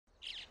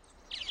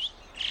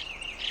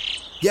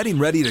Getting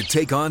ready to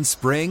take on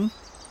spring?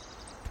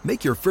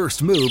 Make your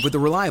first move with the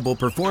reliable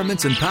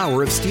performance and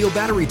power of Steel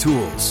battery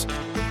tools.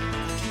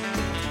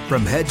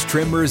 From hedge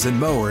trimmers and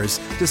mowers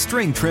to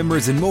string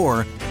trimmers and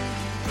more,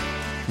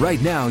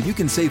 right now you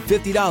can save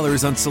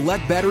 $50 on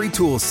select battery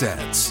tool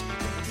sets.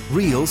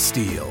 Real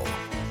Steel.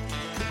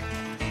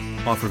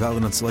 Offer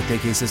valid on select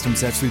AK system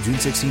sets through June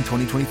 16,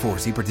 2024.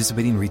 See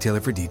participating retailer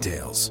for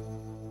details.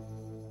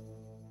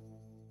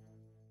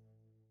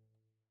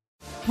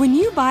 When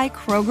you buy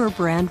Kroger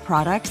brand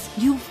products,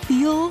 you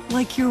feel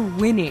like you're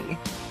winning.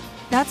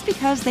 That's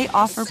because they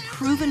offer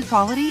proven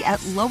quality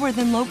at lower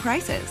than low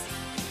prices.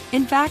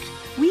 In fact,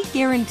 we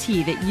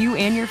guarantee that you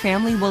and your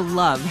family will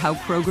love how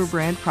Kroger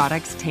brand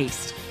products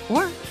taste,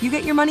 or you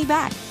get your money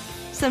back.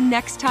 So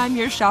next time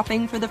you're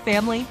shopping for the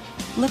family,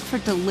 look for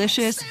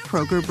delicious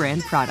Kroger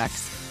brand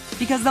products,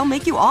 because they'll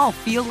make you all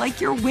feel like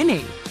you're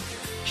winning.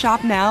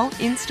 Shop now,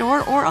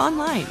 in-store, or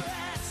online.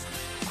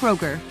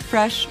 Kroger,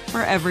 fresh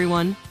for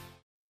everyone.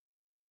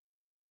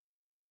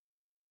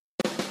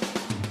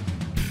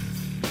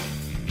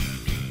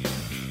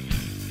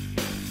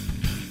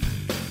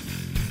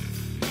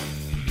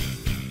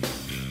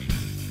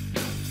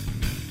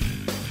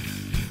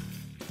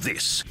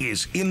 This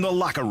is In the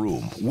Locker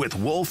Room with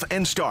Wolf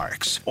and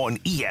Starks on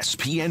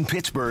ESPN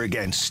Pittsburgh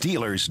and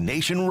Steelers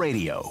Nation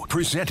Radio.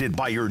 Presented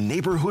by your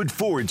neighborhood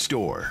Ford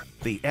store.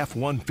 The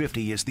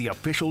F-150 is the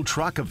official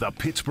truck of the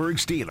Pittsburgh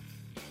Steelers.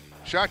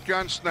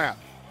 Shotgun snap.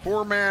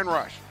 Four-man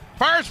rush.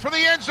 Fires for the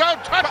end zone.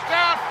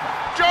 Touchdown,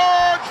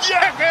 George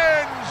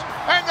Pickens!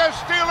 And the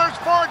Steelers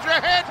forge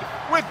ahead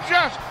with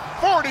just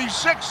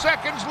 46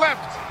 seconds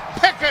left.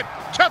 Pickett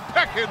to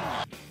Pickens.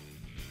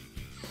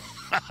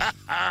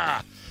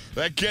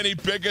 That Kenny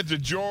Pickett to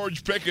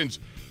George Pickens,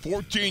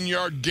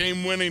 14-yard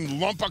game-winning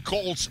lump of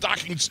coal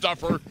stocking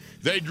stuffer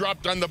they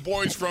dropped on the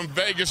boys from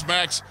Vegas,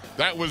 Max.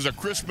 That was a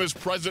Christmas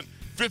present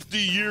 50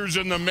 years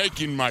in the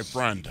making, my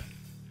friend.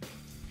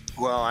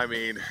 Well, I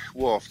mean,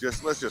 Wolf,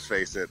 let's just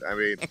face it. I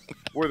mean,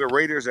 were the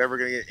Raiders ever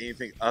going to get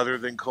anything other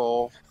than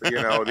Cole, the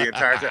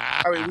entire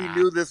time? I mean, we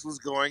knew this was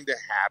going to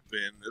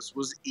happen. This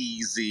was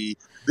easy.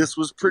 This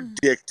was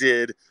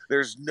predicted.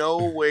 There's no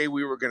way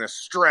we were going to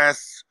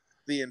stress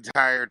the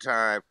entire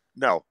time.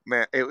 No,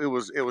 man, it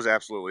was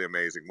absolutely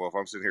amazing. Wolf,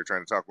 I'm sitting here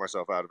trying to talk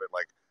myself out of it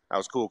like I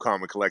was cool,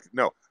 calm, and collected.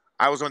 No,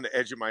 I was on the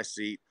edge of my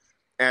seat,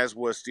 as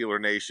was Steeler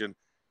Nation,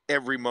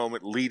 every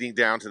moment leading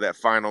down to that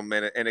final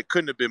minute, and it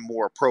couldn't have been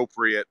more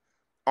appropriate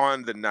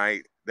on the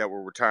night that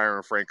we're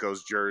retiring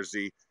Franco's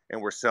jersey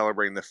and we're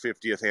celebrating the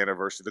 50th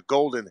anniversary, the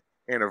golden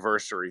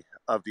anniversary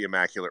of the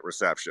Immaculate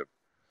Reception.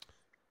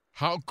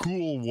 How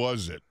cool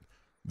was it?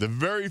 The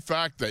very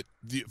fact that,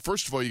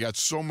 first of all, you got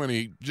so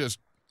many just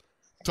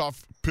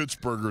tough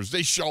Pittsburghers.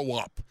 They show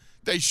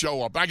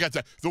up. I got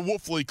that. The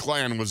Wolfley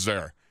clan was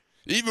there.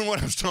 Even when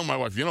I was telling my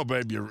wife,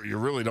 babe, you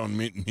really don't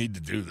need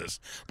to do this.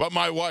 But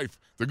my wife,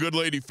 the good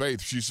lady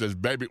Faith, she says,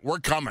 baby, we're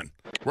coming.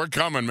 We're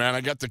coming, man.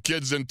 I got the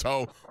kids in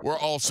tow. We're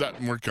all set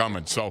and we're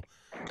coming. So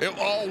it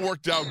all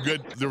worked out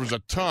good. There was a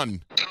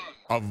ton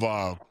of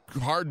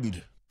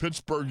hardened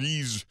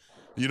Pittsburghese,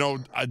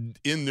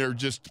 in there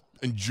just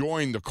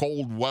enjoying the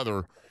cold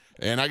weather.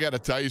 And I got to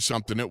tell you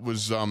something. It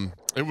was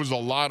a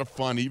lot of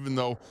fun, even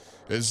though,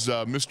 as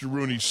Mr.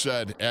 Rooney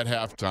said at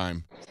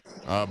halftime,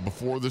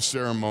 before the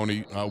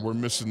ceremony, we're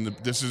missing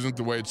this isn't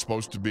the way it's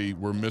supposed to be.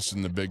 We're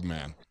missing the big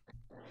man.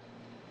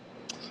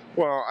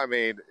 Well, I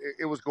mean,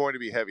 it was going to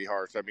be heavy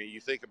hearts. I mean, you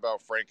think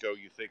about Franco,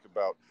 you think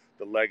about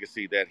the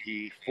legacy that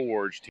he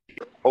forged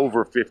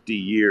over 50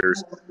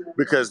 years,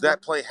 because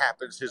that play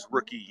happens his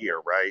rookie year,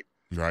 right?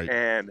 Right.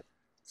 And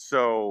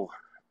so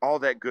all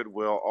that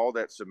goodwill, all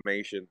that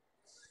summation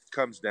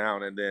comes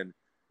down, and then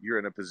you're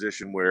in a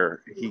position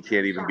where he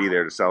can't even be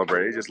there to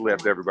celebrate. It just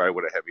left everybody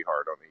with a heavy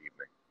heart on the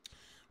evening.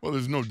 Well,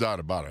 there's no doubt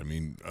about it. I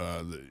mean,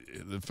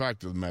 the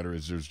fact of the matter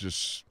is there's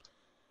just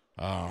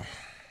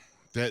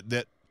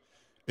that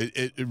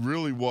it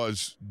really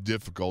was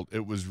difficult.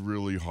 It was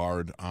really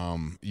hard.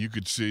 You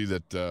could see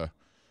that a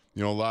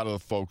lot of the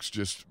folks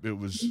there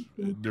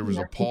was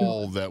a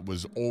pall that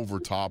was over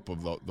top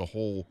of the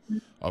whole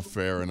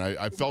affair, and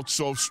I felt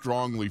so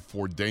strongly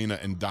for Dana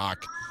and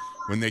Doc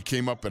when they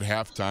came up at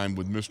halftime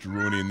with Mr.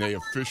 Rooney and they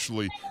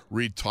officially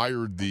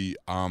retired the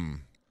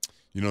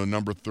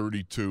number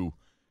 32.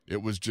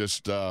 It was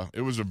just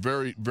it was a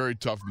very, very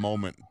tough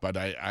moment, but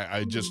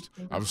I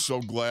was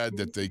so glad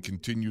that they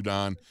continued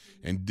on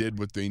and did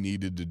what they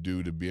needed to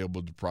do to be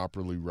able to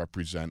properly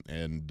represent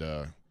and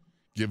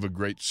give a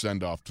great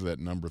send-off to that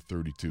number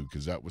 32,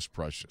 because that was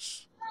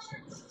precious.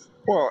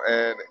 Well,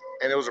 and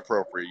it was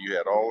appropriate. You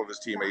had all of his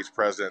teammates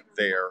present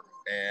there,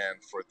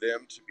 and for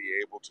them to be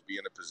able to be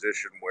in a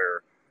position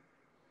where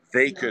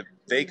they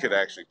could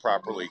actually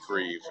properly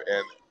grieve,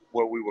 and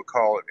what we would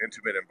call an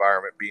intimate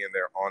environment, being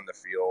there on the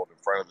field in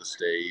front of the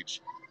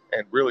stage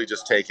and really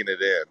just taking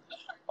it in,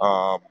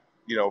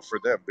 for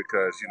them,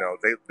 because,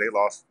 they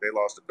lost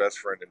a best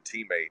friend and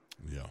teammate.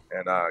 Yeah.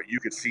 And you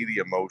could see the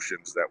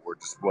emotions that were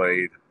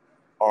displayed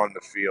on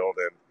the field.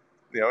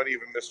 And, and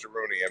even Mr.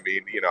 Rooney, I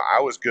mean, I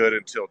was good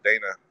until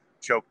Dana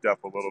choked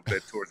up a little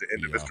bit towards the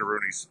end of Mr.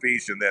 Rooney's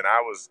speech, and then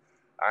I was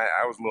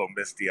a little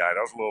misty-eyed.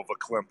 I was a little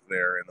verklempt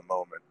there in the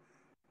moment,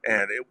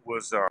 and it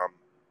was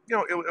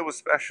it was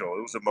special.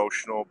 It was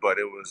emotional, but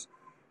it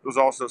was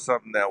also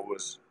something that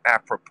was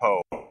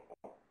apropos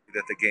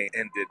that the game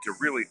ended to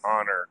really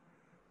honor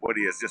what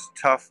he is, just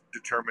tough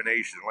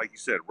determination. Like you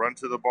said, run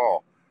to the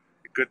ball.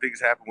 Good things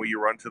happen when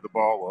you run to the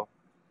ball. Well,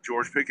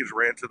 George Pickens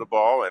ran to the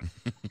ball, and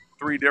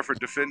 3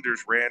 different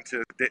defenders ran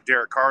to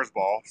Derek Carr's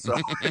ball. So,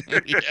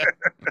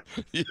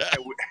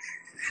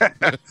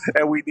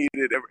 and we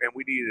needed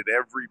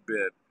every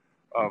bit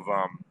of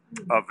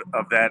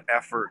that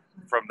effort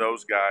from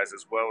those guys,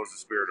 as well as the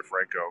spirit of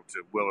Franco,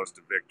 to will us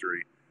to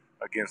victory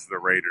against the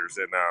Raiders.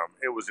 And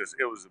it was a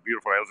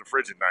beautiful night. It was a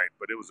frigid night,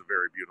 but it was a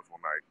very beautiful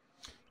night.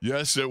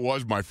 Yes, it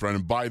was, my friend.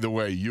 And by the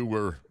way, you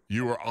were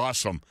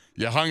awesome.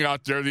 You hung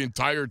out there the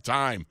entire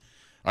time.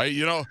 I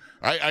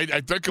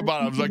think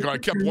about it. I was like, I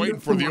kept waiting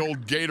for the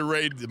old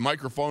Gatorade, the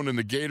microphone and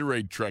the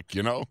Gatorade trick.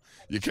 You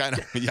kind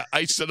of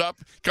ice it up,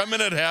 come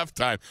in at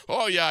halftime.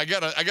 Oh yeah, I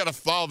gotta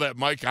thaw that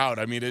mic out.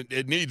 I mean,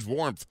 it needs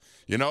warmth.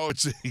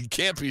 It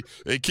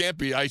can't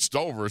be iced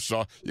over.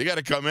 So you got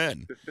to come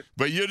in.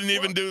 But you didn't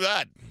even do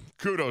that.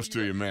 Kudos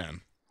to you,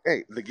 man.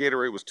 Hey, the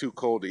Gatorade was too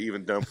cold to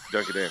even dunk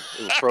it in.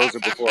 It was frozen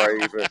before I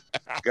even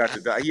got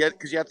to die.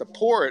 Because you had to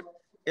pour it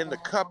in the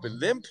cup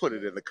and then put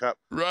it in the cup.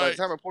 Right. By the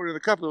time I poured it in the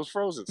cup, it was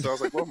frozen. So I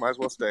was like, well, might as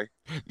well stay.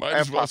 Might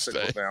as well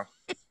stay now.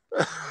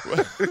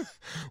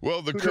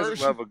 Well, the Who curse.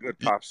 doesn't love a good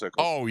popsicle?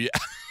 Oh yeah.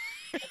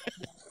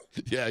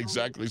 Yeah,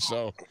 exactly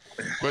so.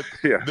 But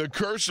the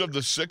curse of the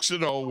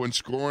 6-0 when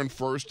scoring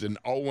first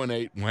and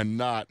 0-8 when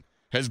not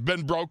has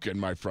been broken,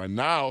 my friend.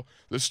 Now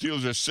the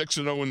Steelers are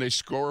 6-0 when they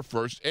score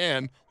first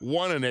and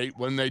 1-8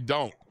 when they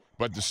don't.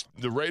 But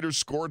the Raiders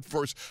scored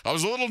first. I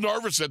was a little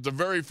nervous at the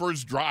very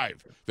first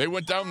drive. They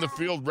went down the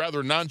field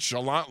rather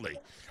nonchalantly.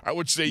 I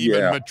would say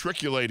even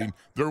matriculating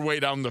their way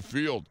down the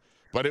field.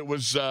 But it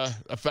was a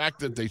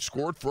fact that they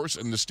scored first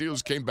and the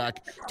Steelers came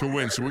back to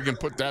win. So we can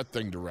put that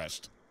thing to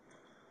rest.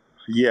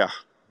 Yeah,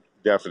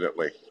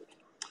 definitely.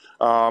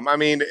 I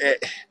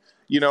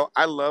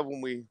love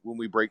when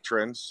we break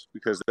trends,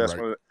 because that's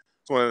one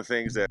of the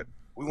things that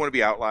we want to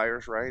be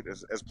outliers, right?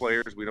 As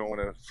players, we don't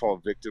want to fall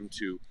victim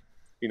to,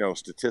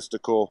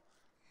 statistical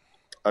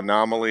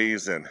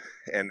anomalies and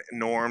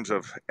norms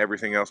of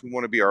everything else. We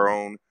want to be our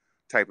own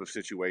type of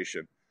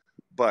situation.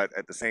 But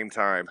at the same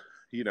time,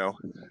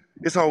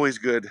 it's always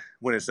good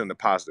when it's in the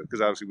positive,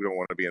 because obviously we don't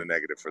want to be in the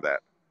negative for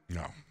that.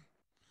 No.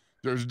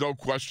 There's no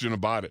question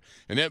about it.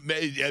 And it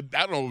made,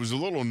 I don't know, it was a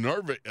little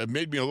it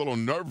made me a little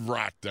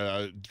nerve-wracked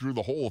through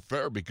the whole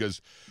affair,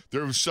 because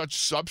there was such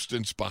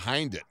substance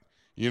behind it.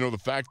 The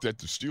fact that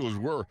the Steelers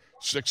were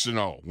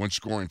 6-0 when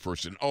scoring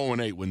first and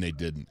 0-8 when they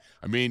didn't.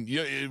 I mean,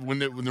 when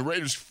the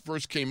Raiders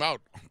first came out,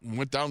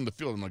 went down the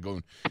field, I'm like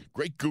going,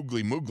 great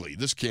googly moogly,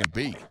 this can't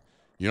be.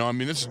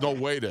 This is no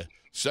way to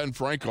send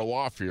Franco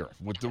off here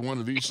with one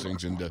of these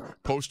things and to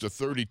post a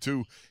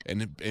 32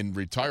 and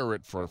retire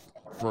it for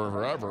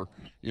forever.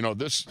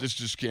 This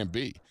just can't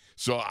be.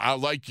 So I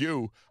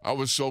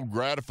was so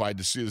gratified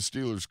to see the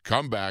Steelers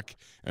come back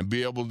and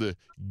be able to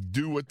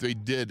do what they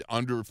did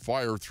under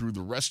fire through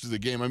the rest of the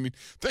game. I mean,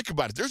 think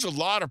about it. There's a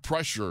lot of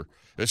pressure,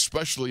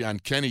 especially on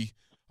Kenny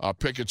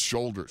Pickett's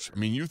shoulders. I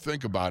mean, you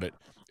think about it.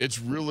 It's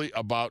really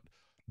about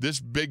this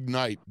big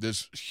night,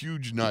 this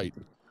huge night,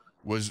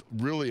 was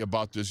really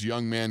about this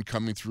young man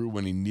coming through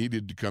when he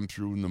needed to come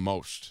through in the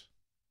most.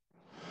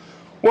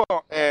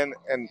 Well, and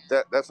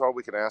that's all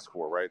we can ask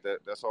for, right?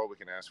 That's all we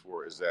can ask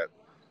for, is that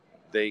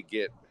they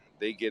get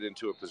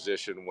into a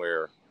position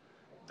where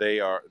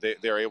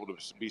they're able to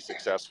be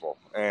successful.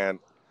 And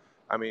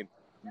I mean,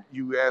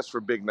 you asked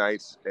for big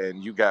nights,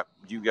 and you got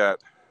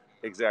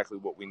exactly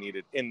what we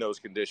needed in those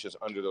conditions,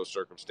 under those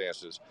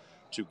circumstances,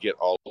 to get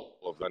all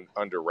of them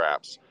under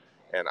wraps.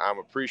 And I'm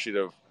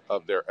appreciative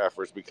of their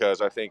efforts,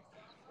 because I think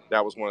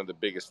that was one of the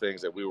biggest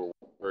things that we were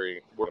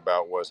worried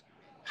about, was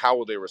how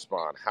will they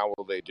respond? How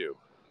will they do?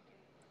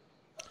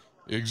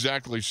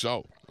 Exactly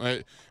so.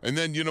 And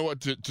then, you know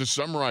what, to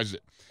summarize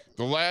it,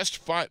 the last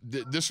 5,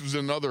 this was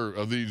another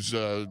of these,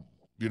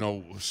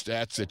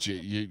 stats that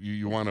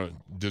you want to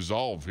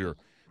dissolve here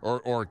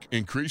or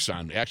increase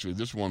on. Actually,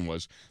 this one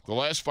was the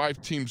last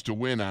 5 teams to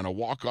win on a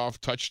walk-off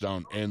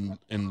touchdown and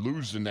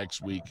lose the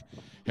next week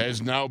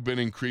has now been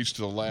increased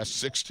to the last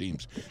 6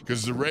 teams,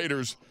 because the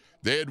Raiders,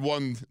 they had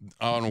won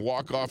on a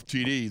walk-off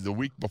TD the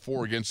week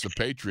before against the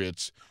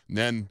Patriots, and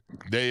then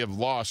they have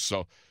lost.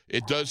 So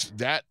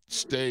that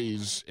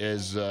stays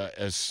as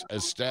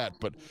stat.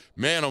 But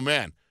man, oh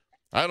man,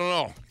 I don't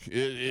know.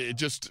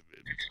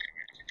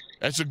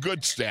 That's a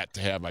good stat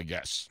to have, I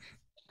guess.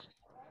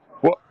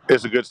 Well,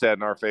 it's a good stat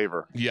in our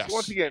favor. Yes.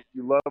 Once again,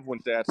 you love when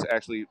stats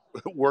actually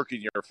work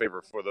in your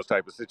favor for those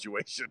type of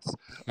situations.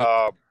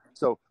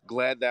 So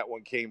glad that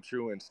one came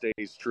true and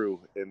stays true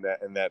in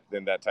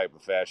that type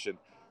of fashion.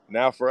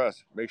 Now for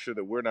us, make sure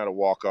that we're not a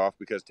walk-off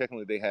because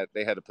technically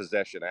they had a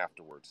possession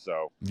afterwards.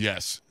 So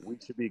yes, we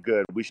should be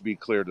good. We should be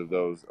cleared of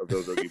those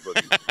Oogie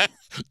Boogies.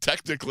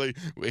 Technically,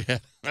 we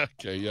had.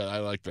 Okay, yeah, I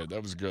like that.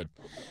 That was good.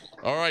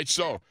 All right,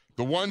 so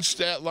the one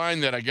stat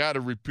line that I got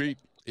to repeat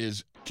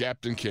is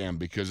Captain Cam,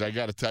 because I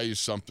got to tell you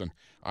something.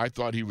 I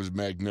thought he was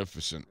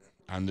magnificent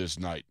on this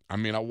night. I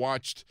mean,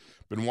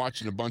 been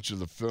watching a bunch of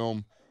the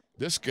film.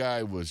 This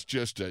guy was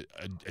just a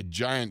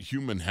giant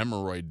human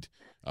hemorrhoid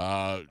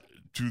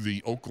to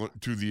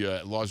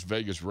the Las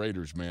Vegas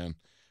Raiders, man.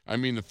 I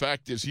mean, the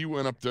fact is he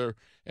went up there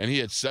and he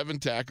had 7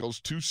 tackles,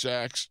 2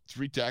 sacks,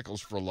 3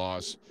 tackles for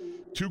loss,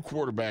 2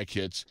 quarterback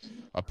hits,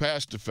 a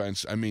pass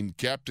defense. I mean,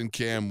 Captain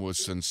Cam was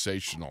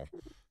sensational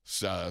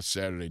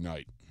Saturday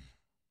night.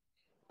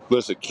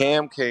 Listen,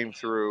 Cam came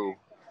through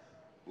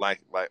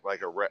like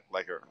a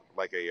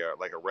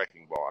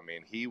wrecking ball. I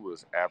mean, he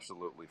was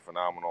absolutely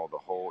phenomenal the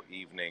whole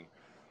evening.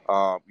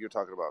 You're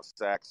talking about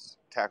sacks,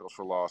 tackles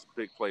for loss,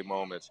 big play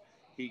moments.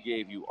 He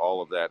gave you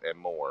all of that and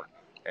more.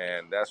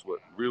 And that's what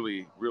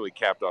really, really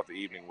capped off the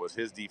evening was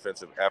his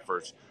defensive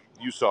efforts.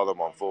 You saw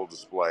them on full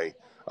display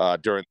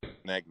during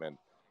Eggman.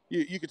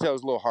 You could tell he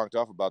was a little honked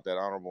off about that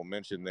honorable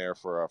mention there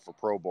for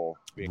Pro Bowl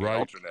being right. An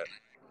alternate.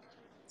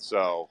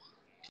 So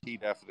he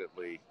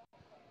definitely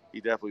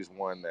is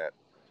one that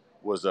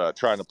was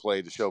trying to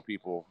play to show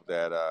people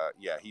that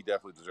he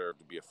definitely deserved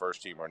to be a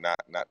first teamer, not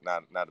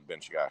a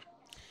bench guy.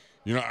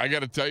 You know, I got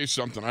to tell you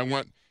something. I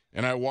went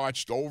and I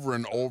watched over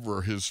and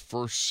over his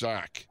first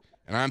sack,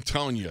 and I'm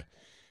telling you,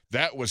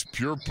 that was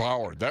pure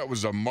power. That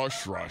was a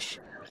mush rush,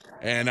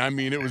 and I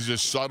mean, it was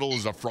as subtle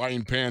as a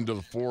frying pan to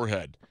the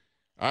forehead.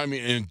 I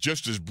mean, and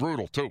just as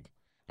brutal too.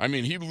 I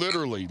mean, he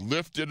literally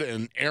lifted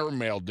and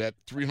airmailed that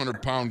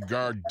 300-pound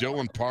guard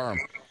Dylan Parham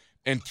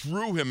and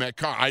threw him at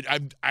Carr.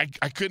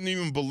 I couldn't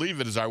even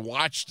believe it as I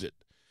watched it.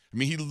 I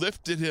mean, he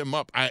lifted him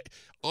up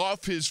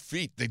off his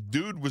feet. The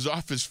dude was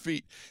off his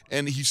feet,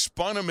 and he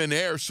spun him in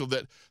air so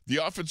that the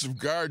offensive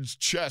guard's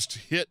chest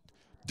hit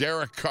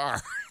Derek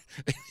Carr.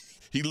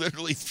 He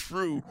literally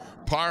threw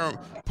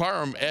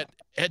Parham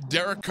at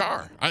Derek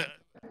Carr. I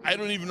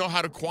don't even know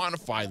how to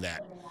quantify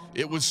that.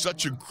 It was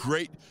such a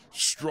great,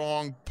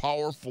 strong,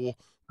 powerful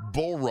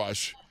bull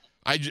rush.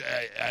 I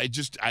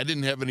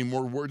didn't have any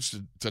more words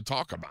to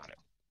talk about it.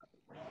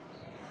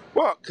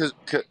 Well,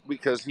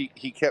 because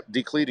he kept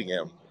decleating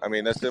him. I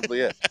mean, that's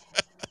simply it.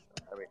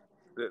 I mean,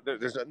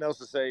 there's nothing else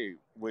to say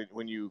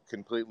when you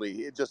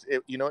completely.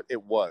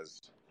 It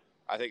was.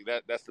 I think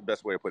that's the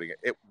best way of putting it.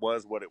 It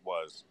was what it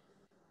was.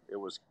 It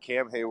was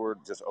Cam Hayward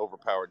just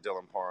overpowered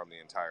Dylan Parham the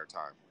entire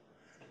time,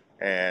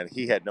 and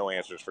he had no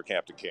answers for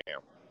Captain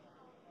Cam.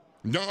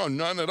 No,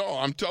 none at all.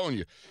 I'm telling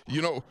you.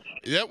 You know,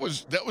 that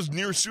was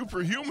near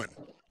superhuman.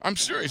 I'm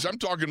serious. I'm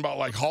talking about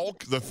like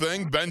Hulk, The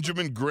Thing,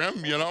 Benjamin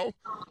Grimm, you know,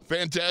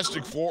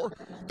 Fantastic Four.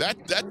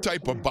 That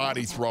type of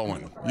body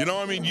throwing. You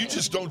know, I mean, you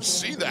just don't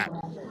see that.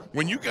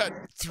 When you got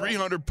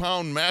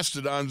 300-pound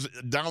mastodons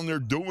down there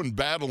doing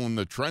battle in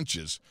the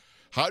trenches,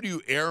 how do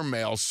you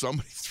airmail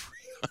somebody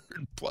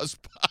 300-plus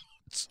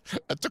pounds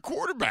at the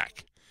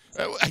quarterback?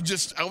 I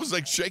was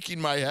like shaking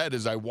my head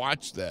as I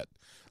watched that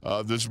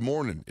this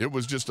morning. It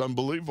was just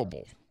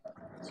unbelievable.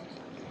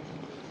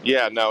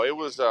 Yeah, no, it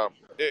was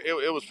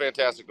it was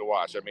fantastic to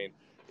watch. I mean,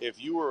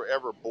 if you were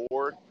ever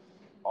bored,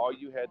 all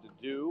you had to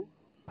do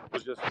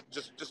was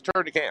just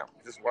turn to Cam,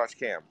 just watch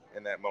Cam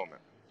in that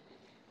moment.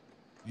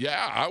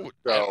 Yeah, I would.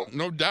 So,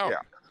 no doubt.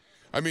 Yeah.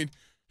 I mean,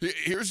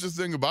 here's the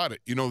thing about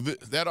it. You know,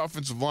 that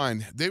offensive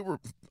line,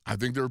 I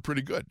think they were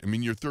pretty good. I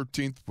mean, you're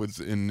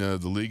 13th in the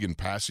league in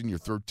passing. You're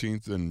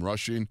 13th in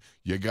rushing.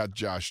 You got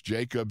Josh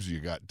Jacobs. You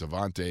got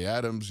Devontae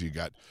Adams. You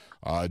got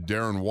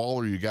Darren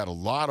Waller. You got a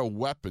lot of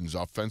weapons,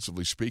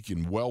 offensively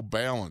speaking,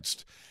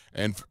 well-balanced.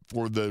 And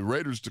for the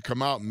Raiders to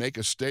come out and make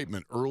a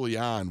statement early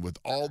on with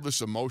all this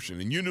emotion,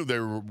 and you knew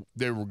they were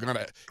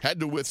had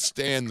to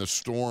withstand the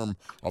storm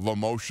of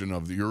emotion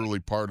of the early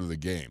part of the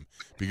game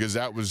because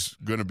that was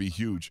going to be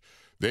huge.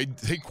 They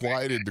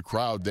quieted the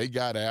crowd. They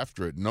got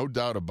after it, no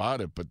doubt about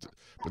it. But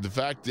the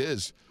fact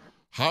is,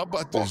 how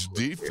about this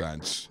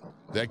defense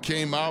that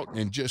came out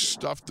and just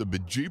stuffed the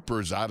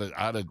bejeepers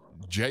out of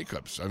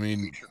Jacobs? I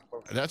mean,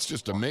 that's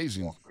just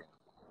amazing.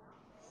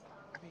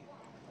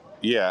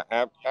 Yeah,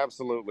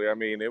 absolutely. I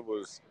mean, it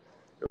was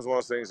one of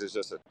those things. It's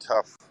just a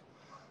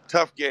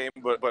tough game,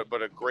 but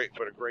a great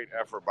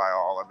effort by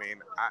all. I mean,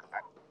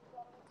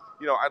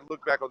 I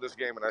look back on this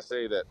game and I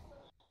say that,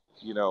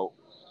 you know,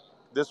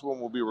 this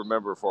one will be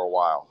remembered for a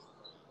while.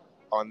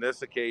 On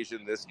this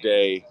occasion, this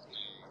day,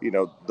 you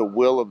know, the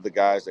will of the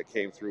guys that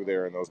came through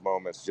there in those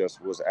moments just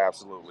was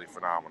absolutely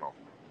phenomenal.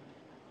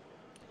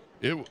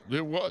 It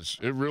was.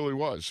 It really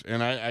was.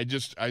 And I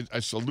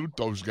salute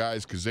those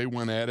guys because they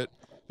went at it.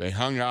 They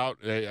hung out.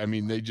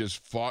 They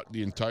just fought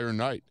the entire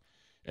night.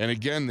 And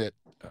again,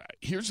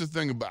 here's the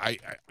thing about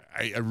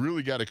I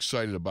really got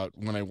excited about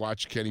when I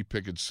watched Kenny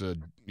Pickett's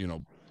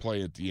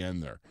play at the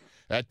end there.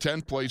 That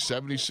 10-play,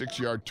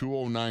 76-yard,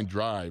 209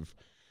 drive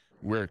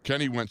where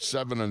Kenny went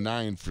 7 of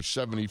 9 for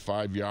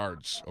 75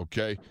 yards,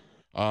 okay?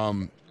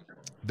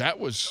 That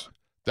was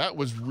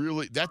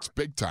That's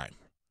big time.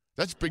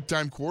 That's big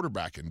time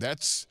quarterbacking.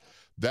 That's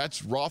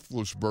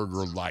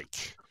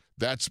Roethlisberger-like.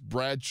 That's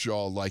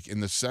Bradshaw-like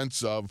in the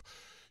sense of,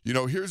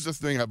 here's the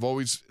thing I've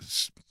always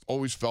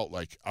felt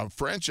like. A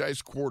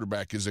franchise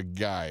quarterback is a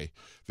guy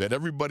that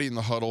everybody in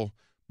the huddle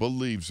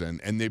believes in,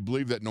 and they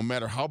believe that no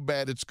matter how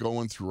bad it's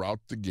going throughout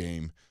the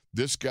game,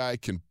 this guy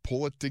can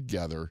pull it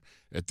together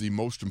at the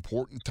most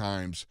important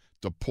times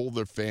to pull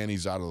their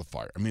fannies out of the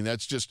fire. I mean,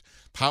 that's just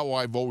how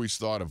I've always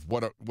thought of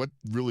what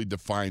really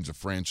defines a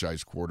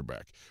franchise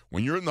quarterback.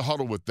 When you're in the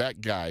huddle with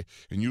that guy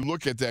and you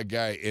look at that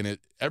guy and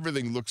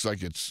everything looks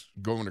like it's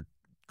going to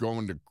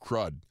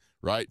crud,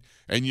 right?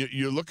 And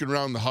you're looking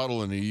around the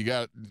huddle and you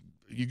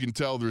can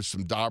tell there's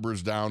some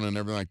daubers down and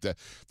everything like that.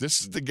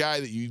 This is the guy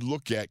that you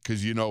look at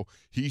because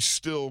he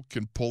still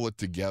can pull it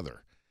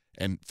together.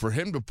 And for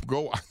him to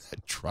go on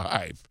that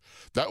drive,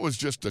 that was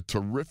just a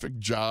terrific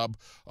job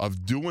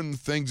of doing the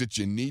things that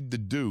you need to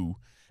do.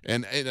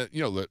 And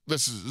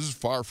this is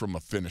far from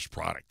a finished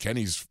product.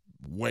 Kenny's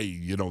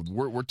way,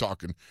 we're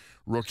talking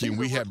rookie, and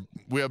we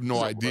have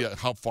no idea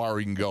how far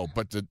he can go.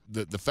 But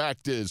the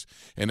fact is,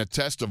 and a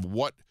test of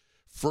what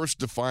first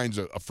defines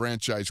a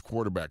franchise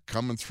quarterback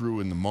coming through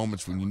in the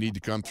moments when you need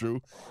to come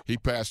through, he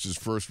passed his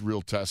first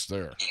real test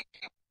there.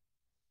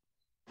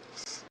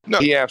 No,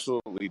 he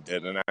absolutely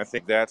did, and I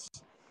think that's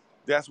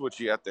what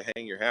you have to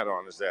hang your hat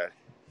on, is that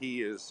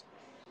he's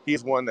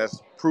one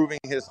that's proving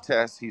his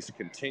test. He's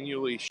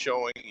continually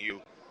showing you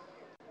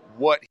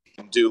what he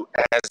can do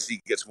as he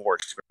gets more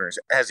experience,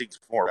 as he gets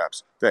more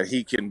reps, that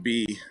he can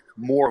be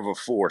more of a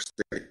force,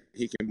 that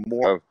he can be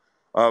more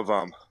of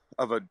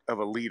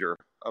a leader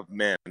of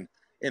men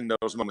in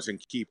those moments and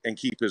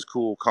keep his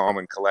cool, calm,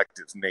 and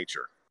collected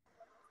nature.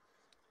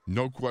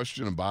 No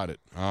question about it.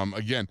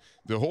 Again,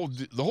 the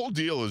whole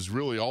deal is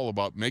really all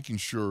about making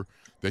sure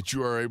that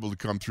you are able to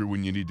come through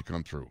when you need to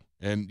come through.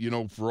 And,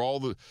 for all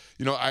the,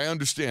 I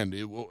understand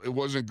it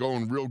wasn't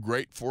going real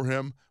great for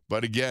him.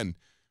 But again,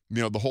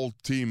 the whole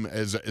team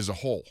as a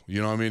whole,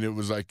 it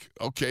was like,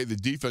 okay, the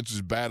defense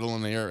is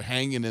battling there,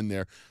 hanging in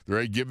there.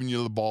 They're giving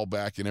you the ball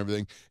back and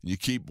everything. And you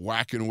keep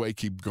whacking away,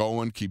 keep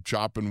going, keep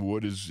chopping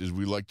wood, as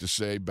we like to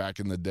say back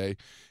in the day.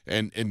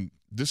 And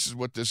this is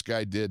what this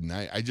guy did, and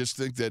I just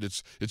think that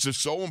it's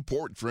just so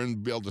important for him to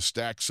be able to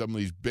stack some of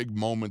these big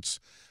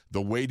moments,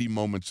 the weighty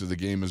moments of the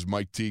game, as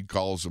Mike Teague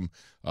calls them,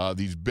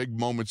 these big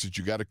moments that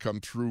you got to come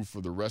through for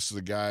the rest of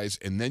the guys,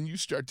 and then you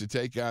start to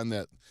take on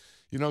that,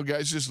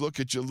 guys just look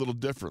at you a little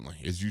differently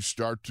as you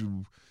start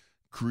to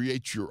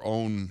create your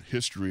own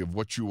history of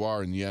what you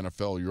are in the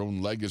NFL, your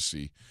own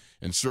legacy,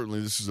 and certainly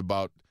this is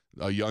about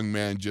a young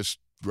man just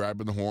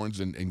grabbing the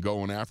horns and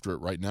going after it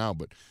right now,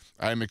 but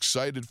I'm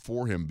excited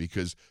for him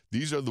because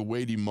these are the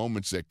weighty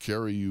moments that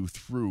carry you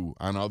through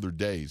on other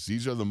days.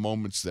 These are the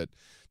moments that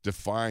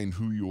define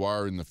who you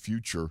are in the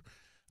future.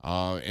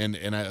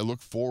 And I look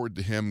forward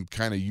to him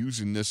kind of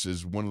using this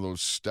as one of those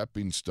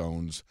stepping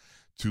stones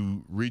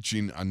to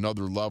reaching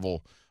another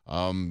level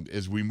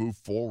as we move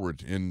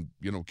forward in,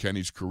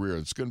 Kenny's career.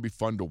 It's going to be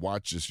fun to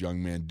watch this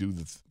young man do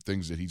the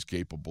things that he's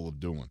capable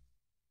of doing.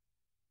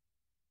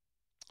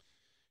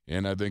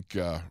 And I think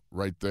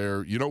right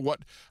there, you know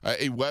what?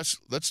 Hey, Wes,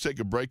 let's take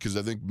a break because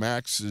I think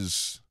Max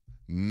is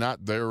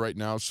not there right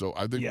now. So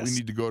I think we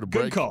need to go to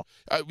break. Good call.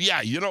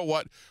 Yeah, you know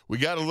what? We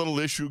got a little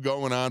issue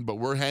going on, but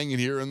we're hanging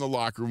here in the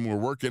locker room. We're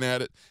working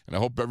at it, and I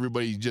hope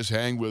everybody just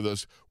hang with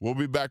us. We'll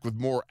be back with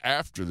more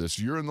after this.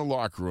 You're in the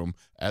locker room,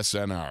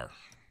 SNR.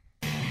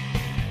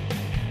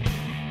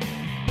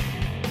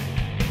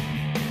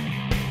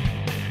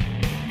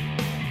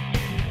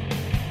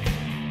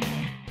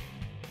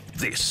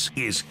 This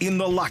is In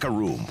the Locker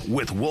Room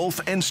with Wolf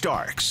and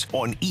Starks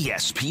on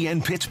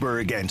ESPN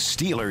Pittsburgh and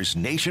Steelers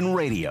Nation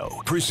Radio.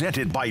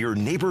 Presented by your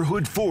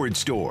neighborhood Ford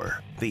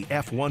store. The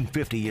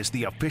F-150 is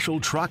the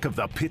official truck of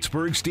the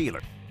Pittsburgh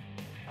Steelers.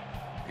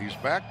 He's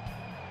back.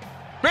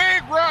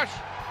 Big rush.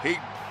 He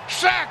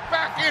sacked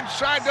back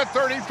inside the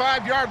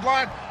 35-yard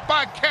line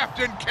by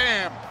Captain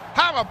Cam.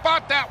 How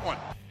about that one?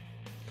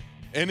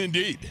 And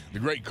indeed, the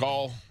great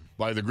call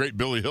by the great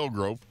Billy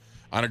Hillgrove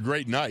on a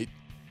great night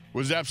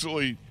was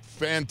absolutely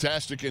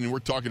fantastic, and we're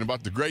talking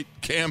about the great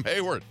Cam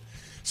Hayward.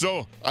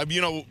 So,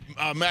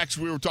 Max,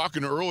 we were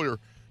talking earlier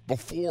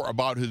before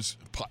about his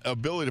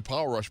ability to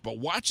power rush, but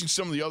watching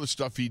some of the other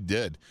stuff he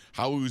did,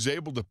 how he was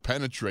able to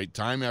penetrate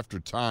time after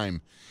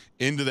time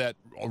into that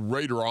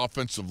Raider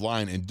offensive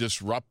line and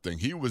disrupting.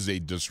 He was a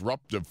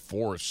disruptive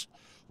force.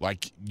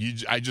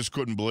 I just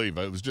couldn't believe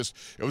it.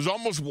 It was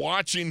almost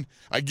watching,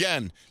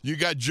 again, you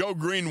got Joe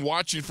Green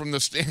watching from the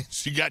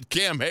stands. You got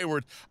Cam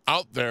Hayward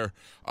out there.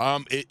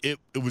 It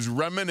was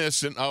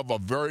reminiscent of a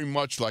very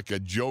much like a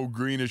Joe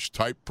Greenish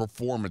type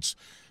performance,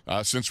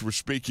 since we're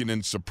speaking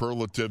in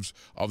superlatives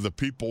of the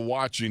people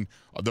watching,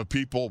 the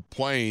people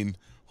playing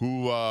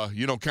who,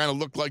 kind of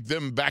looked like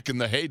them back in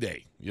the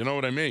heyday. You know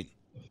what I mean?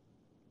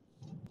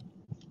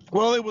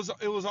 Well, it was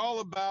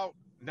all about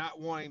not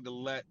wanting to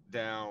let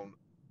down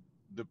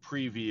the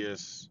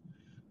previous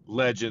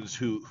legends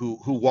who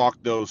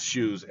walked those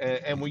shoes.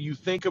 And when you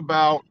think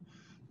about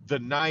the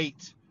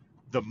night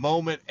the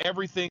moment,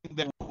 everything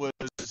that was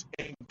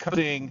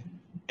encompassing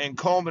and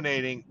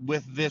culminating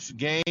with this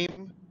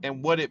game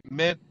and what it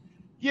meant,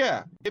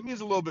 yeah, it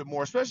means a little bit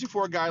more, especially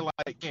for a guy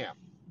like Cam.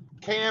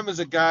 Cam is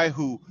a guy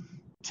who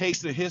takes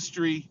the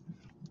history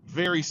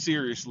very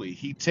seriously.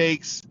 He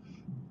takes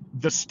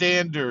the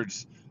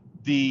standards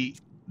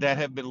that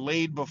have been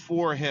laid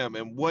before him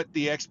and what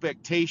the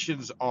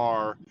expectations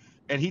are,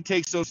 and he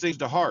takes those things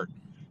to heart.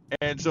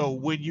 And so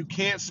when you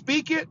can't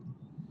speak it,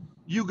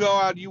 you go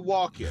out and you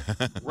walk it,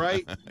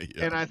 right?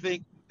 Yeah. And I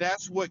think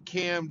that's what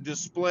Cam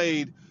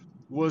displayed,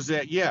 was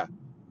that, yeah,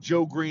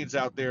 Joe Green's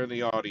out there in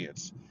the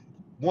audience.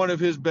 One of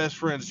his best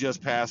friends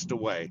just passed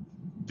away.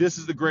 This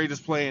is the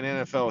greatest play in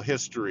NFL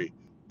history.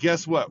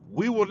 Guess what?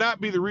 We will not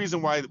be the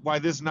reason why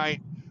this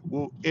night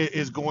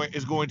is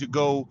going to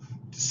go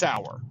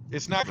sour.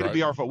 It's not going to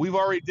be our fault. We've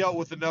already dealt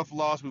with enough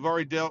loss. We've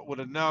already dealt with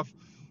enough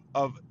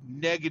of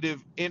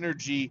negative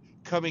energy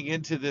coming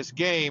into this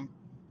game.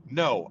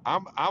 No,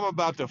 I'm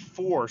about to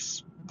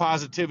force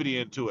positivity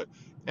into it,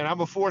 and I'm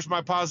gonna force my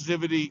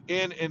positivity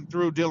in and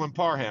through Dylan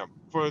Parham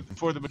for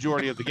the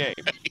majority of the game.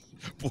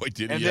 Boy,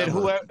 did And he then ever.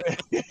 whoever,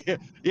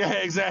 yeah,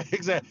 exactly.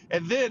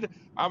 And then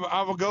I'm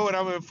gonna go and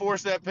I'm gonna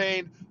enforce that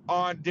pain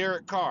on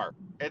Derek Carr.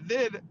 And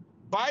then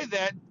by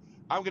that,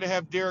 I'm gonna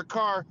have Derek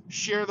Carr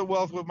share the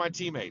wealth with my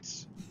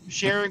teammates.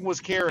 Sharing was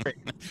caring.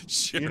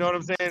 Sure. You know what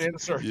I'm saying?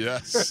 Insert.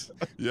 Yes,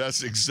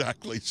 yes,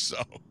 exactly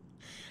so.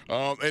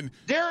 And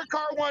Derek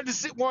Carr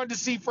wanted to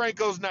see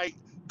Franco's night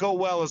go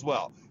well as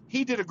well.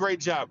 He did a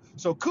great job.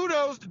 So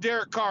kudos to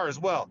Derek Carr as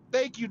well.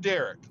 Thank you,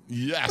 Derek.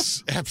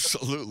 yes,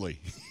 absolutely.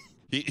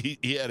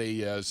 He had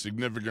a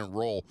significant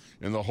role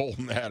in the whole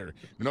matter.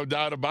 No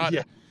doubt about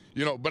it.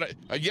 You know, but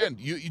again,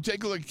 you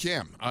take a look at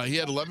Cam. He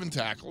had 11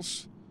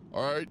 tackles.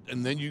 All right,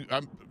 and then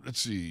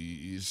let's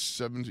see,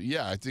 7.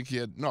 Yeah, I think he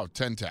had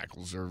 10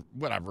 tackles or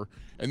whatever.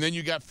 And then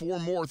you got 4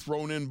 more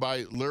thrown in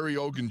by Larry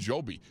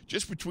Ogunjobi.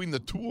 Just between the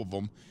two of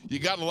them, you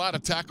got a lot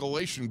of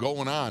tacklation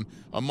going on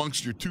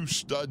amongst your 2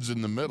 studs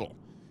in the middle.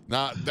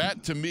 Now,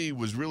 that to me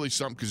was really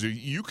something, because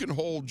you can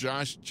hold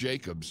Josh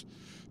Jacobs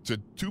to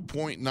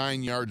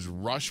 2.9 yards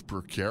rush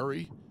per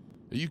carry.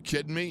 Are you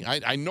kidding me?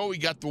 I know he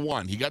got the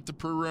one. He got the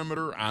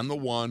perimeter on the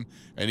one,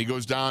 and he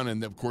goes down,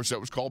 and, of course, that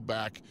was called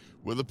back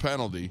with a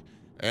penalty.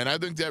 And I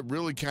think that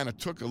really kind of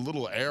took a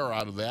little air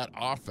out of that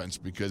offense,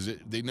 because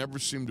they never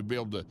seemed to be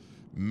able to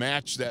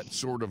match that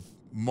sort of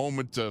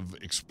moment of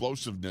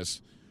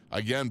explosiveness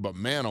again. But,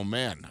 man, oh,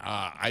 man,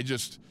 I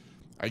just,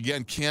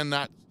 again,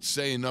 cannot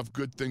say enough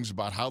good things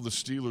about how the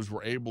Steelers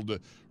were able to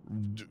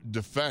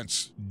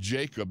defense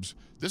Jacobs.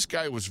 This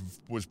guy was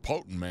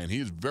potent, man. He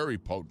is very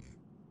potent.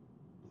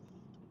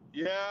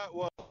 Yeah,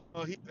 well,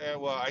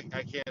 I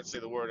can't say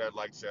the word I'd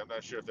like to say. I'm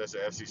not sure if that's an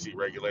FCC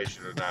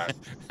regulation or not.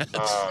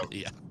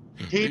 Yeah.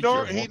 He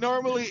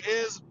normally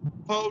is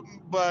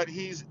potent, but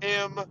he's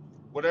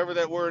whatever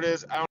that word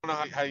is. I don't know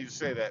how you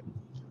say that.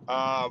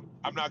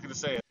 I'm not going to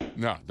say it.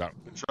 No. In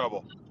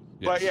trouble.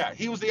 Yes. But yeah,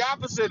 he was the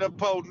opposite of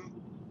potent.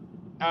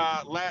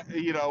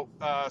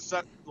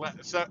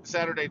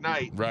 Saturday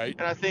night, Right.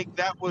 And I think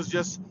that was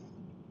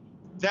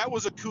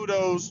a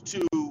kudos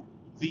to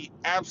the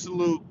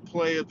absolute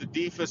play of the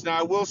defense. Now,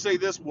 I will say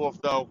this,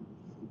 Wolf, though.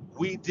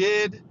 We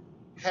did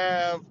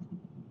have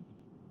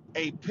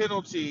a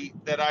penalty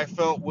that I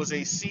felt was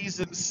a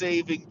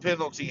season-saving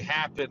penalty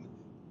happen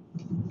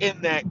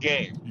in that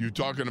game. You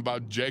talking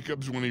about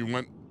Jacobs when he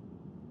went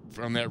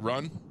from that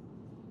run?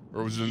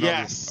 Or was it another?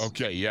 Yes.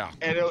 Okay, yeah.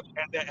 And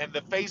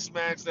the face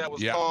mask that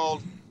was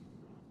called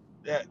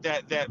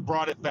that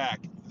brought it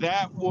back.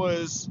 That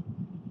was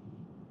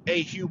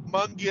a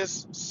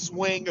humongous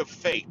swing of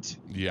fate.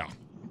 Yeah.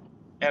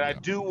 And I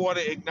do want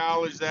to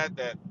acknowledge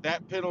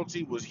that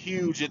penalty was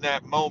huge in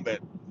that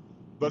moment,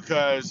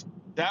 because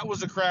that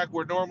was a crack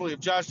where normally if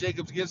Josh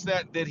Jacobs gets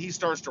that, then he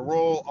starts to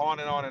roll on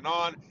and on and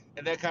on,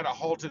 and that kind of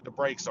halted the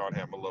brakes on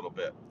him a little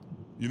bit.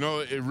 You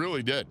know, it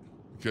really did,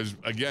 because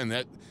again,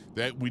 that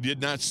we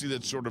did not see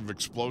that sort of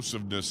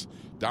explosiveness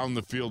down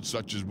the field,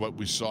 such as what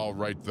we saw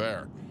right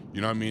there.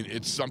 You know, I mean,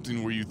 it's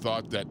something where you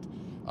thought that,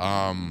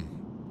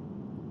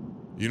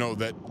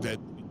 that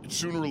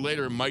sooner or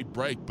later it might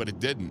break, but it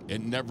didn't.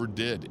 It never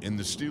did. And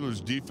the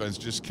Steelers' defense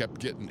just kept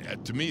getting,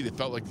 to me, they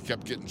felt like they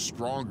kept getting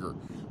stronger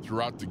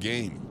throughout the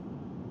game.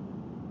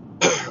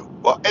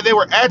 Well, and they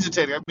were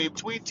agitating. I mean,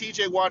 between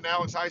T.J. Watt and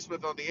Alex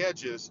Highsmith on the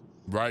edges,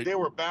 right, they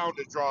were bound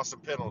to draw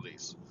some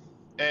penalties.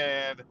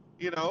 And,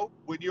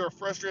 when you're a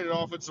frustrated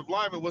offensive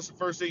lineman, what's the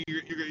first thing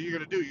you're going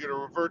to do? You're going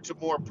to revert to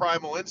more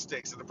primal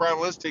instincts. And the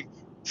primal instinct,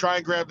 try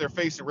and grab their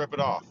face and rip it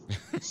off.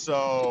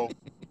 So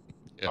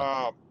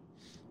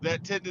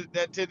that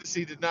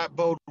tendency did not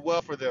bode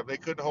well for them. They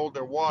couldn't hold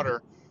their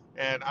water.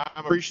 And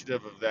I'm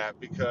appreciative of that,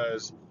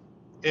 because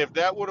if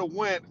that would have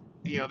went,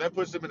 that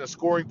puts them in a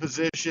scoring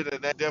position,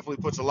 and that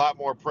definitely puts a lot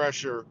more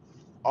pressure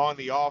on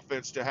the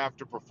offense to have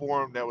to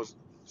perform. That was,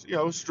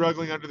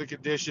 struggling under the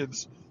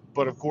conditions,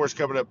 but of course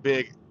coming up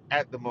big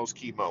at the most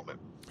key moment.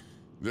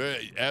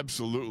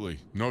 Absolutely.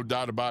 No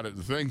doubt about it.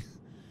 The thing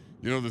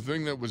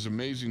that was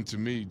amazing to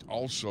me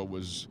also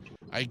was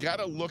I got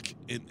to look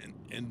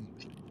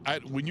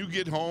when you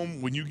get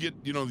home, when you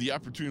get the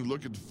opportunity to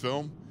look at the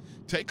film,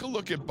 take a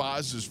look at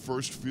Boz's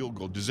first field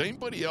goal. Does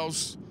anybody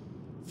else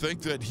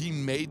think that he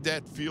made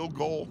that field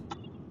goal?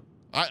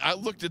 I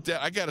looked at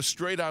that. I got a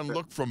straight-on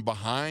look from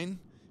behind,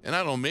 and I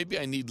don't know, maybe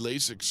I need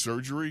LASIK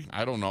surgery.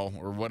 I don't know,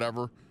 or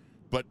whatever.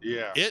 But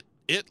yeah,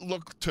 it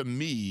looked to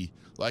me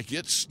like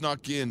it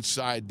snuck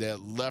inside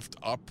that left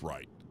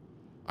upright.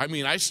 I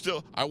mean, I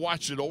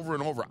watched it over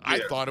and over.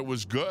 I thought it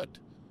was good.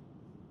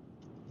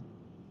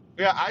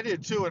 Yeah, I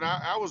did too, and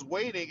I was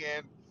waiting,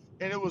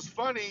 and it was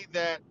funny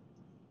that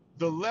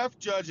the left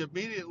judge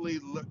immediately,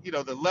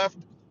 the left,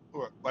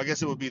 or I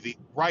guess it would be the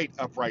right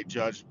upright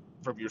judge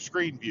from your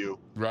screen view,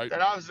 right?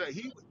 And I was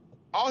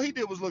all he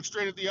did was look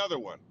straight at the other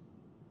one,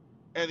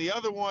 and the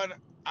other one,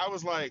 I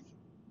was like,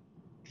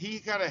 he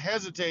kind of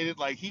hesitated,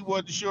 like he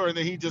wasn't sure, and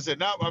then he just said,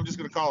 "No, I'm just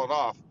going to call it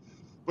off."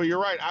 But you're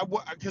right,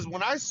 because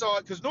when I saw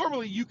it, because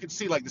normally you could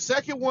see, like the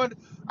second one,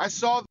 I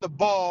saw the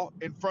ball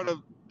in front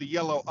of the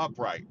yellow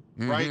upright,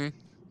 right?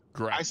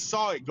 Correct. I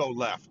saw it go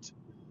left.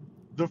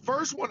 The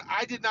first one,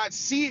 I did not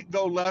see it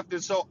go left,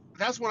 and so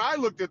that's when I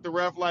looked at the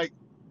ref like,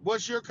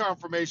 what's your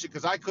confirmation?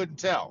 Because I couldn't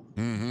tell.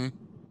 Mm-hmm.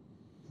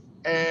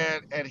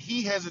 And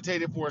he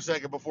hesitated for a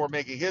second before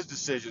making his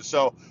decision.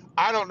 So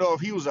I don't know if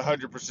he was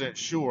 100%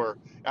 sure.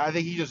 I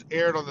think he just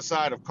erred on the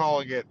side of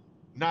calling it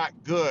not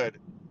good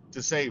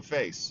to save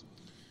face.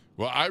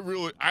 Well,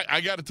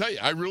 I got to tell you,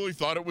 I really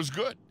thought it was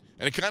good.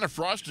 And it kind of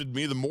frosted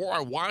me. The more I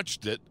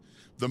watched it,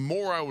 the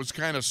more I was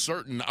kind of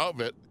certain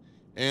of it.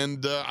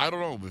 And I don't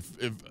know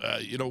if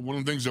one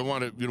of the things I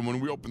want to, when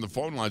we open the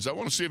phone lines, I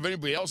want to see if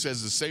anybody else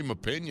has the same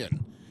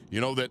opinion.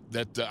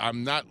 That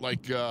I'm not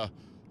like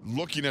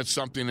looking at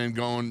something and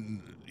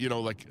going,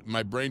 like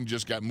my brain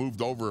just got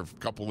moved over a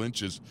couple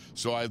inches.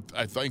 So I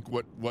think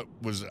what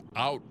was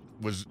out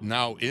was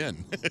now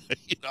in.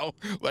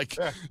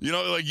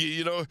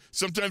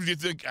 Sometimes you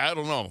think, I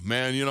don't know,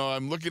 man.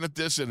 I'm looking at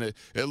this and it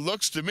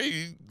looks to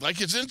me like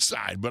it's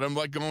inside, but I'm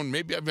like going,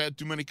 maybe I've had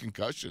too many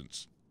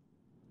concussions.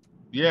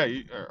 Yeah,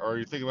 or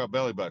you're thinking about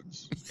belly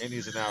buttons,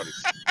 innies and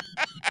outies.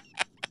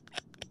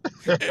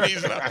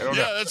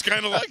 That's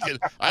kind of like it.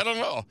 I don't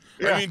know.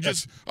 Yeah. I mean,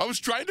 I was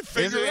trying to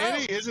figure it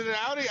out. Is it an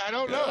outie? I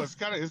don't know. It's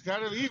kind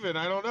of even.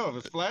 I don't know. If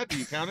it's flat, do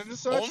you count it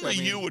as such? Only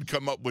you would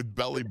come up with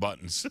belly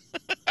buttons.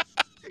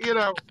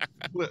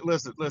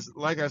 Listen.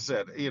 Like I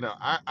said,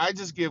 I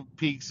just give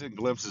peeks and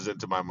glimpses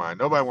into my mind.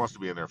 Nobody wants to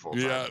be in there full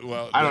time. Yeah,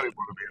 well, I don't even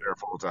want to be in there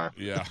full time.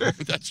 Yeah,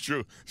 that's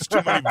true. There's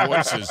too many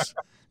voices.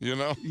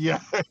 Yeah.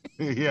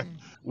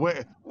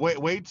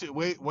 Way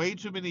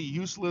too many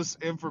useless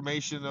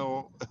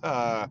informational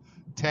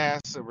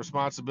tasks and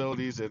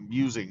responsibilities and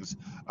musings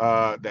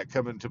that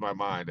come into my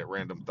mind at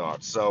random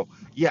thoughts. So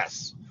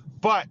yes,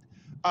 but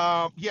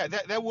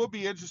that would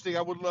be interesting.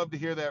 I would love to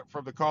hear that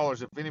from the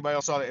callers. If anybody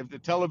else saw that, if the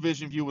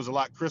television view was a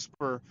lot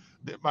crisper,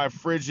 my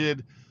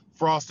frigid,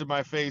 frost in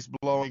my face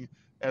blowing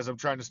as I'm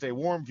trying to stay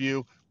warm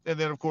view. And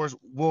then, of course,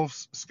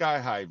 Wolf's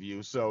sky-high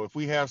view. So if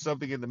we have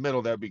something in the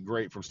middle, that'd be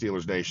great from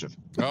Steelers Nation.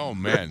 Oh,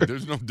 man,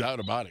 there's no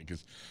doubt about it.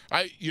 Because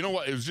you know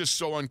what? It was just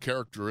so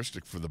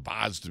uncharacteristic for the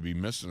Boz to be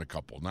missing a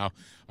couple. Now,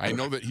 I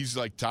know that he's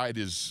like tied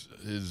his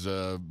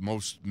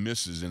most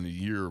misses in a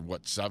year,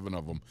 7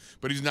 of them.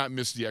 But he's not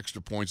missed the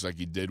extra points like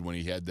he did when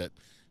he had that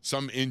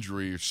some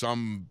injury or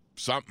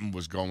something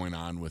was going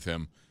on with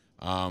him.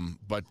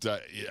 But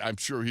I'm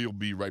sure he'll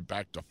be right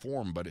back to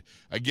form. But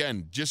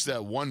again, just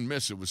that one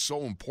miss, it was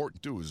so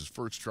important too. It was his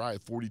first try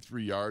at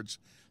 43 yards.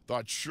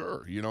 Thought,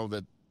 sure,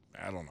 that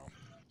I don't know.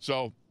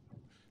 So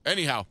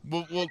anyhow,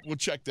 we'll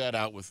check that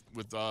out with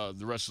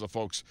the rest of the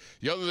folks.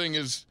 The other thing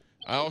is,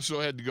 I also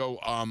had to go.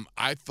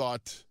 I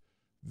thought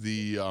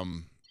the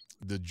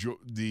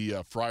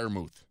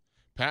Freiermuth,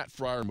 Pat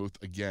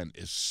Freiermuth again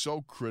is so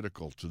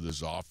critical to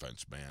this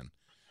offense, man.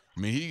 I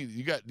mean,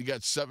 you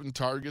got 7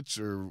 targets,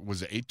 or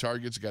was it 8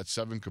 targets? Got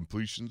 7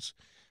 completions,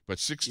 but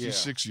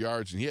 66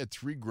 yards, and he had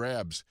 3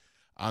 grabs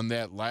on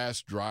that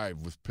last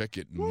drive with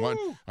Pickett. And one,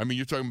 I mean,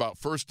 you're talking about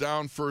first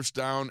down,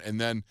 and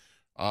then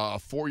a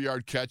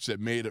 4-yard catch that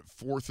made it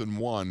 4th and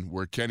 1,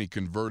 where Kenny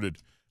converted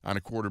on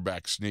a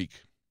quarterback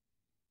sneak.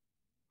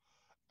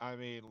 I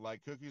mean,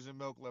 like cookies and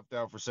milk left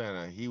out for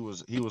Santa. He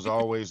was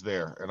always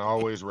there and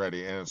always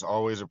ready, and it's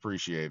always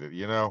appreciated.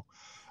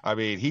 I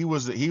mean, he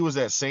was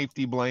that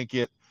safety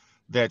blanket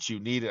that you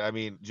needed. I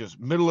mean, just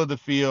middle of the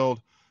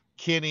field,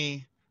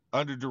 Kenny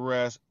under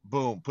duress,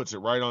 boom, puts it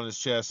right on his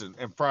chest, and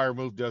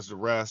Freiermuth does the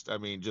rest. I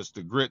mean, just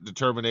the grit,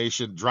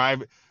 determination,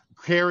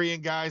 carrying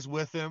guys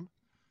with him,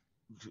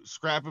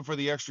 scrapping for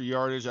the extra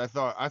yardage. I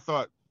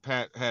thought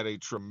Pat had a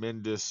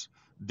tremendous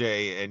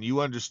day, and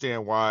you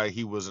understand why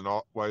he was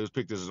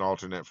picked as an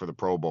alternate for the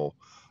Pro Bowl,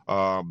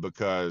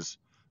 because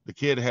the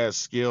kid has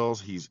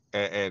skills.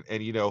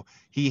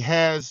 He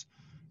has.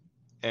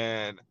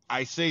 And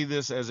I say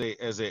this as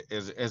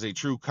a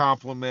true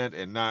compliment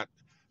and not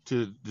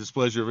to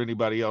displeasure of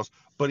anybody else,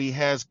 but he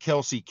has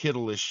Kelsey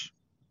Kittle-ish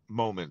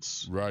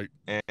moments. Right.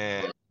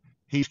 And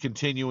he's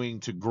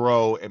continuing to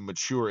grow and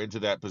mature into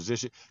that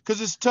position,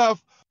 because it's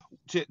tough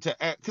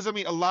because I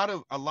mean a lot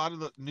of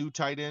the new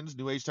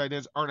age tight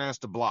ends aren't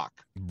asked to block,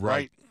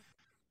 right?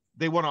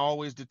 They want to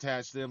always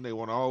detach them. They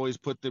want to always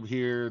put them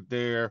here,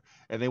 there,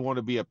 and they want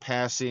to be a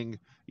passing,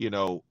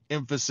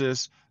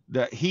 emphasis.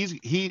 That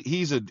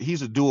he's a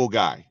dual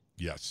guy.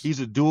 Yes, he's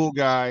a dual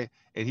guy,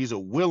 and he's a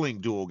willing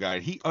dual guy.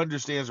 He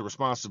understands the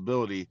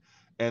responsibility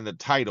and the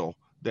title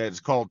that is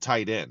called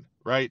tight end,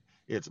 right?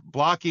 It's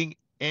blocking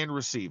and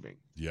receiving.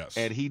 Yes,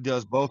 and he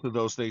does both of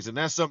those things, and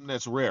that's something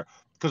that's rare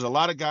because a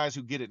lot of guys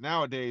who get it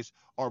nowadays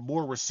are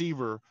more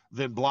receiver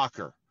than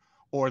blocker,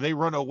 or they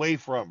run away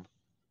from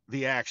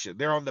the action.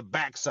 They're on the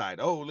backside.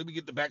 Oh, let me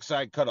get the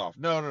backside cut off.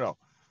 No.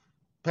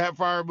 Pat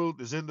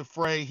Freiermuth is in the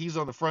fray. He's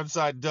on the front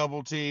side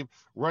double team.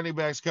 Running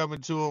backs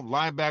coming to him.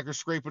 Linebackers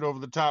scraping over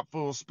the top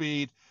full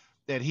speed.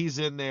 And he's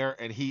in there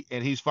and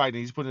he's fighting.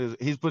 He's putting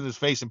his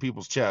face in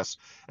people's chests.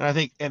 And I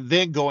think, and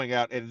then going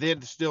out and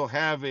then still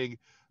having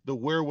the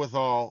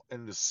wherewithal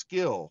and the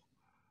skill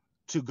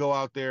to go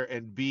out there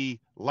and be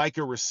like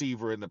a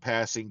receiver in the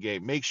passing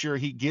game. Make sure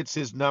he gets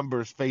his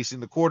numbers facing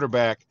the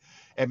quarterback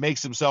and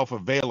makes himself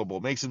available,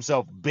 makes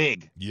himself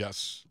big.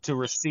 Yes. To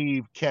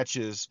receive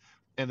catches.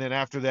 And then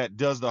after that,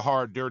 does the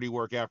hard, dirty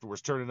work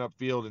afterwards, turning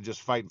upfield and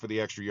just fighting for the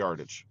extra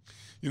yardage.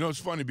 It's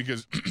funny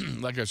because,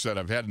 like I said,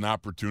 I've had an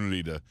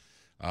opportunity to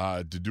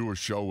do a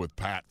show with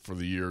Pat for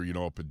the year,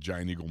 up at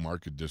Giant Eagle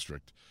Market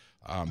District.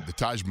 The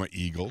Tajma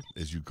Eagle,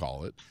 as you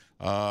call it.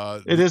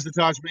 It is the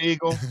Tajma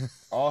Eagle.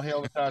 All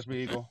hail the Tajma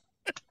Eagle.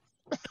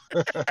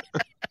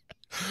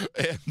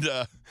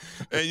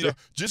 and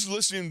just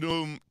listening to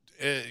him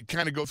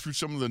kind of go through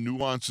some of the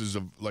nuances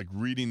of like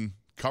reading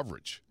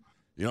coverage.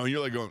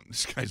 You're like going,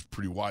 this guy's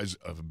pretty wise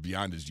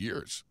beyond his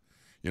years.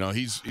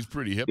 He's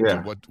pretty hip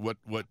to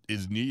what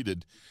is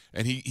needed,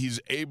 and he's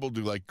able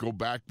to like go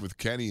back with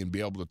Kenny and be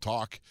able to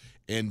talk,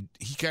 and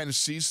he kind of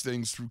sees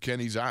things through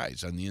Kenny's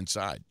eyes on the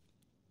inside.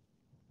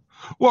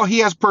 Well, he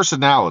has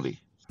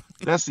personality.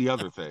 That's the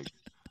other thing,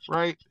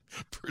 right?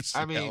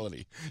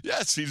 Personality.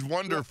 Yes, he's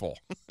wonderful.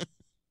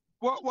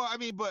 Well, I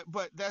mean,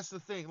 but that's the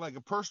thing. Like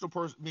a personal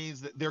person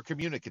means that they're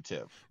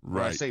communicative.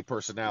 Right. When I say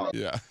personality.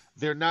 Yeah.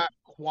 They're not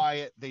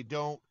quiet. They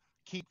don't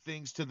keep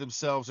things to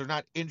themselves. They're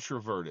not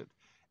introverted.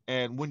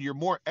 And when you're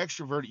more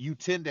extroverted, you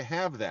tend to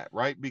have that,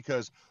 right?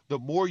 Because the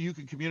more you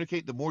can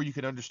communicate, the more you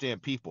can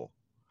understand people.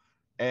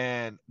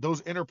 And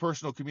those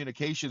interpersonal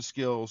communication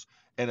skills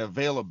and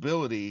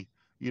availability,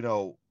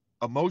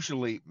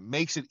 emotionally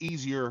makes it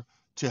easier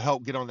to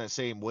help get on that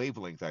same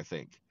wavelength, I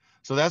think.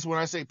 So that's when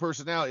I say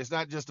personality. It's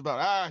not just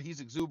about he's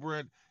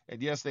exuberant,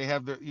 and yes, they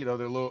have their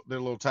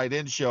little tight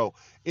end show.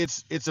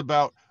 It's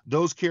about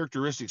those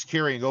characteristics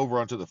carrying over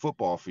onto the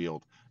football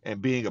field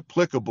and being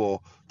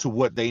applicable to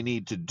what they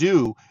need to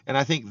do. And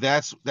I think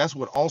that's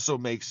what also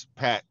makes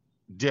Pat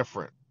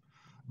different,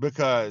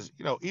 because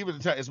even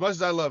as much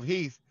as I love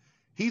Heath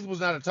was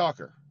not a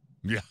talker.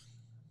 Yeah,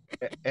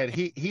 and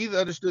he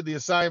understood the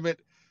assignment,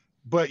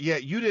 but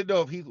yet you didn't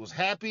know if Heath was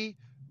happy,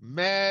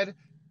 mad,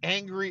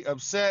 angry,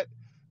 upset.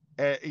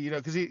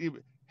 Because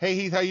hey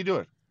Heath, how you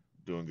doing?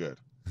 Doing good.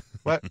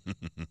 What?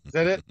 Is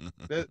that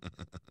it?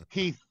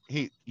 Heath,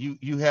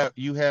 you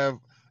have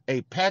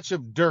a patch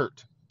of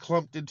dirt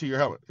clumped into your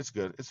helmet. It's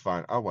good. It's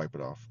fine. I'll wipe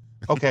it off.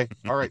 Okay.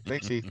 All right.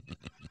 Thanks, Heath.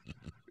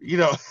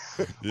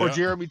 Or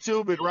Jeremy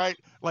Tubin, right?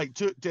 Like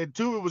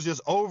Tubin was just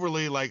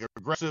overly like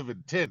aggressive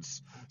and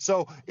tense.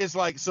 So it's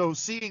like,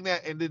 seeing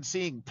that and then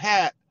seeing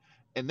Pat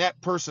and that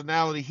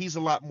personality, he's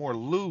a lot more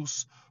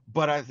loose.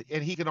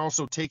 And he can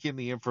also take in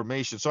the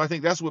information. So I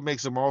think that's what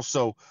makes him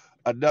also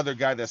another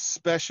guy that's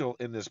special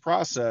in this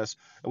process.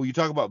 And when you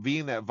talk about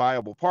being that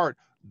viable part,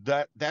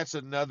 that's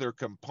another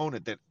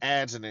component that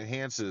adds and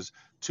enhances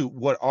to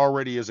what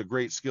already is a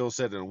great skill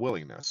set and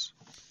willingness.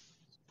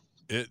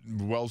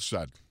 Well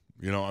said.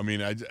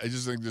 I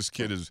just think this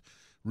kid is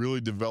really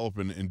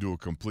developing into a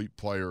complete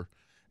player,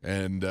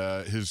 and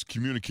his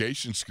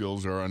communication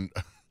skills are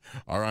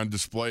on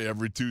display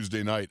every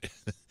Tuesday night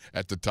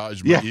at the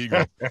Tajma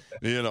Eagle.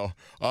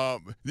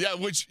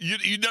 Which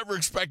you never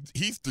expect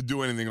Heath to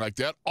do anything like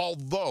that.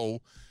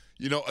 Although,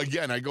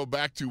 again, I go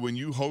back to when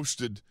you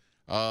hosted,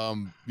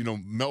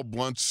 Mel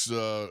Blunt's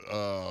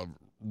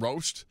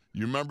roast.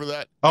 You remember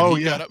that? Oh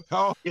yeah.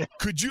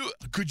 Could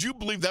you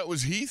believe that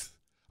was Heath?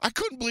 I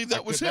couldn't believe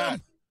that was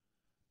him.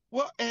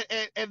 Well,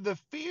 and the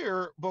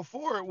fear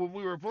before when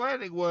we were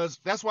planning was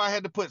that's why I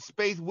had to put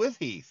Spaeth with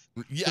Heath.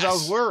 Yes. Because I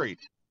was worried.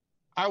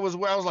 I was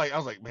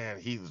like, man,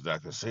 Heath's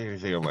not gonna say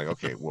anything. I'm like,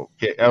 okay, well,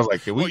 I was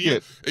like, can we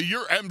get?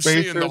 You're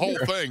emceeing the whole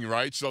thing,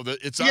 right? So that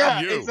it's on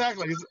you. Yeah,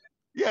 exactly.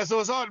 Yeah, so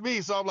it's on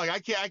me. So I'm like, I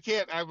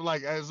can't. I'm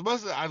like, as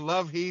much as I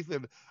love Heath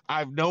and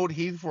I've known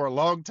Heath for a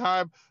long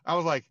time, I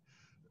was like,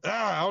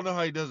 I don't know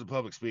how he does in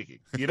public speaking,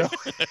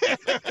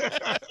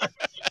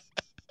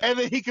 And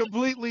then he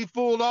completely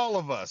fooled all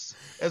of us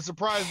and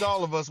surprised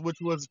all of us, which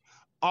was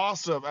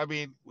awesome. I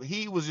mean,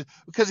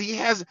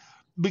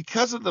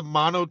 because of the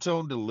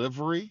monotone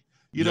delivery.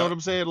 You know what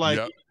I'm saying? Like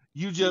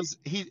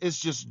it's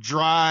just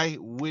dry,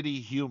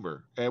 witty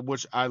humor, and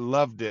which I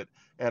loved it,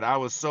 and I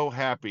was so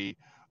happy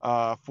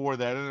for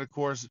that. And of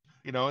course,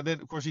 And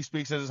then of course he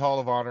speaks at his Hall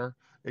of Honor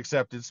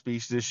acceptance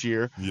speech this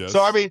year. Yes.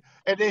 So I mean,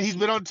 and then he's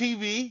been on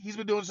TV. He's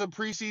been doing some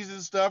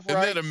preseason stuff. Isn't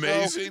right? that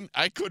amazing?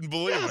 I couldn't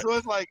believe it. So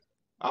it's like,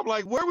 I'm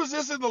like, where was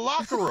this in the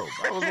locker room?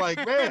 I was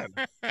like, man,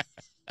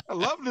 I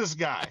love this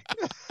guy.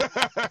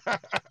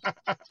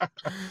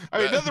 I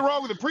mean, nothing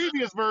wrong with the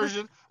previous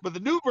version, but the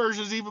new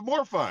version is even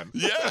more fun.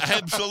 Yeah,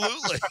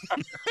 absolutely.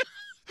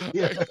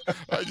 Yeah.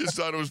 I just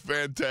thought it was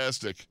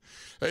fantastic.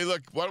 Hey,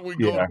 look, why don't we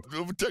go? Yeah.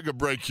 We'll take a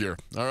break here.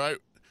 All right,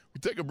 we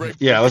take a break.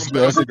 Yeah, let's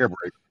Come back. take a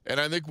break. And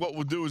I think what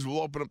we'll do is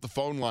we'll open up the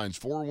phone lines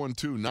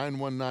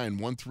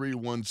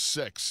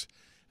 412-919-1316.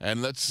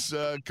 And let's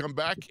come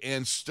back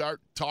and start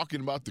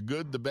talking about the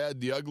good, the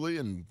bad, the ugly,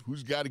 and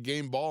who's got a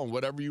game ball and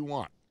whatever you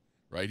want.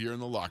 Right here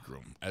in the locker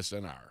room,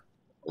 SNR.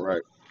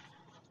 Right.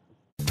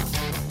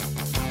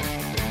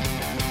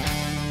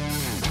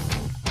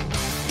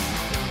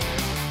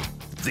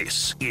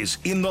 This is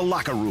In the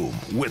Locker Room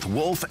with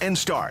Wolf and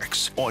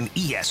Starks on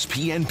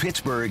ESPN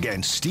Pittsburgh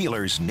and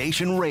Steelers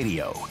Nation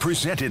Radio.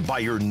 Presented by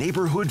your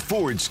neighborhood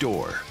Ford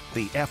store.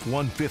 The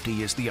F-150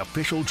 is the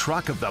official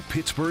truck of the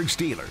Pittsburgh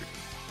Steelers.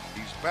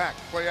 He's back.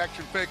 Play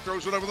action fake,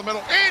 throws it over the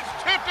middle. It's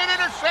tipped and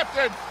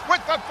intercepted.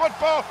 With the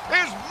football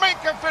is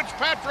Minkah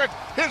Fitzpatrick,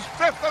 his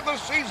 5th of the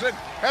season.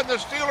 And the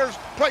Steelers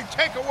play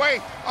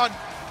takeaway on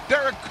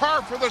Derek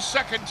Carr for the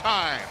 2nd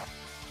time.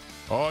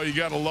 Oh, you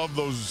got to love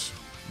those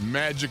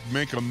magic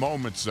Minkah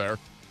moments there.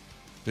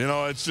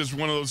 It's just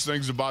one of those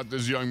things about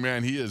this young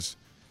man. He has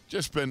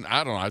just been,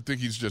 I don't know, I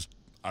think he's just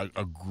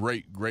a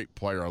great, great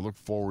player. I look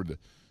forward to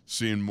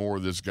seeing more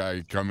of this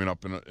guy coming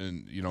up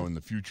in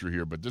the future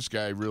here. But this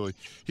guy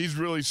he's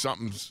really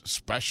something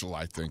special,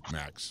 I think,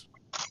 Max.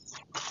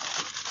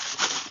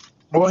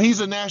 Well, he's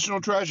a national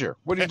treasure.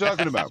 What are you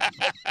talking about?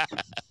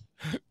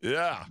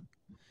 Yeah.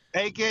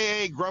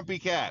 AKA Grumpy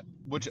Cat,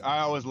 which I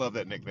always love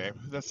that nickname.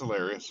 That's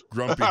hilarious.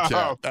 Grumpy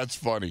Cat. That's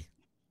funny.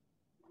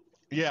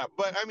 Yeah,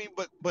 but I mean,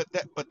 but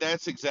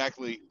that's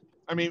exactly.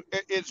 I mean,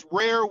 it's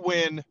rare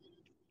when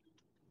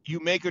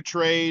you make a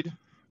trade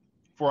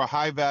for a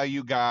high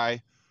value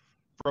guy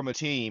from a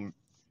team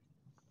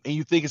and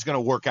you think it's going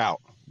to work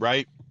out,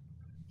 right?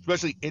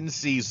 Especially in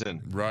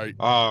season. Right.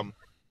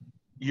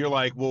 You're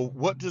like, well,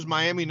 what does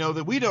Miami know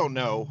that we don't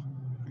know?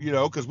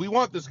 Because we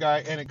want this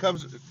guy, and it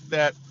comes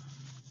that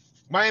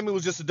Miami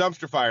was just a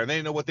dumpster fire, and they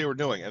didn't know what they were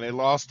doing, and they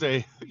lost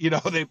they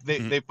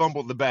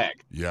fumbled the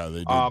bag. Yeah, they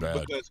did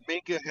bad. Because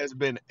Minkah has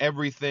been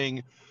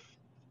everything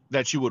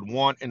that you would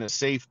want in a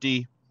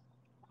safety,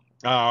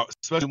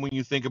 especially when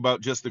you think about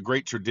just the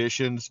great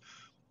traditions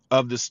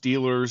of the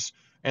Steelers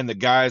and the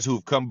guys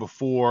who've come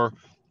before,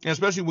 and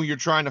especially when you're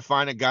trying to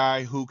find a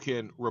guy who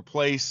can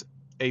replace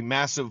a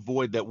massive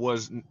void that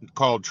was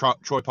called Troy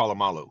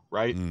Polamalu,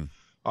 right?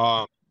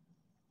 How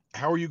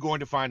are you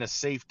going to find a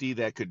safety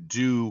that could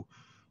do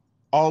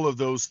all of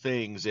those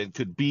things and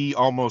could be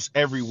almost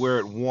everywhere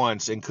at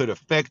once and could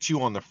affect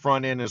you on the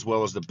front end as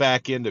well as the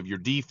back end of your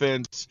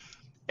defense?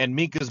 And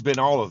Minkah's been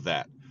all of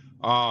that.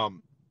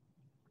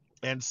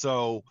 And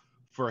so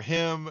for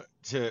him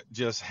to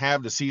just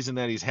have the season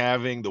that he's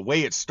having, the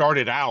way it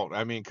started out,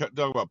 I mean, talk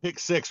about pick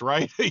 6,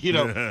 right?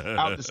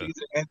 Out the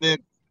season. And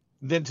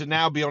then to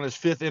now be on his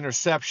 5th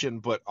interception,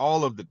 but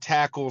all of the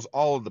tackles,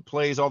 all of the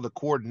plays, all the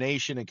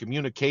coordination and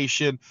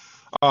communication,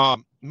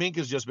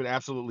 Minkah's just been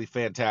absolutely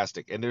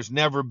fantastic. And there's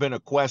never been a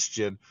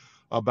question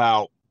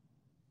about,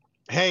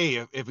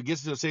 hey, if it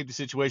gets to a safety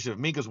situation, if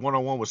Minkah's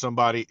one-on-one with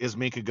somebody, is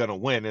Minkah going to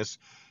win? Is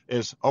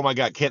oh my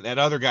God, can't that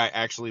other guy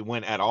actually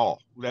win at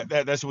all?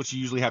 That's what you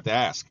usually have to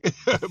ask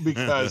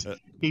because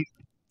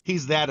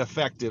he's that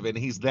effective and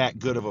he's that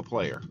good of a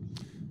player.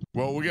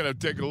 Well, we're going to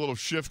take a little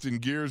shift in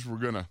gears. We're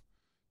going to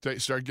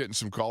start getting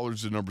some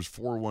callers. The number's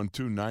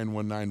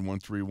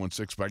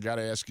 412-919-1316. But I got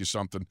to ask you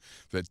something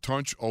that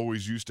Tunch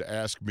always used to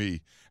ask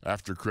me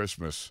after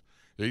Christmas.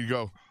 There you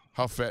go.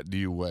 How fat do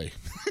you weigh?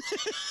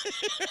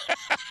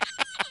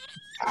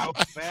 How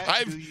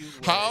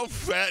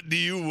fat do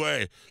you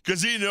weigh?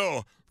 Because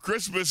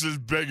Christmas is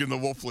big in the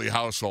Wolfley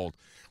household.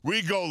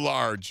 We go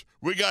large.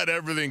 We got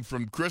everything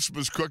from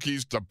Christmas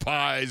cookies to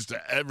pies to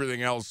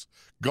everything else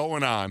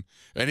going on.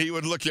 And he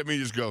would look at me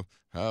and just go,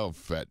 how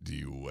fat do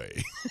you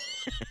weigh?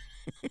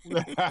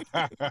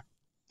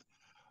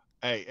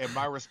 Hey, and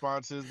my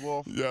response is,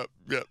 Wolf? Yep.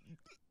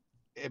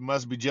 It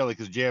must be jelly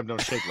because jam don't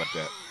shake like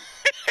that.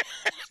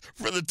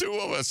 For the two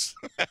of us.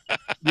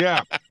 Yeah,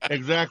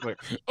 exactly.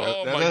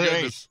 Oh, my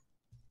goodness.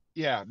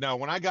 Yeah, no,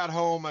 when I got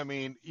home, I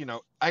mean,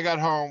 I got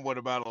home,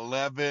 about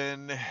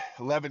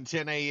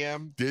 10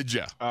 a.m.? Did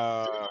you?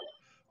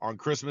 On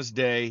Christmas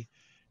Day.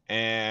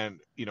 And,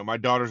 my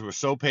daughters were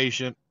so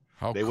patient.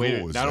 How they cool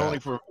waited is not that? only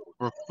for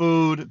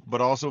food, but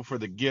also for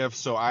the gifts.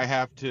 So I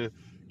have to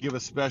give a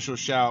special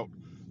shout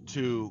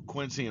to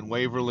Quincy and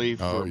Waverly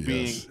for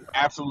being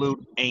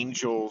absolute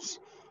angels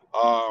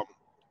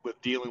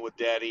with dealing with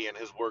Daddy and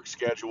his work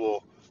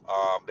schedule.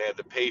 They had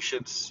the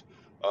patience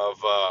of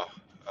I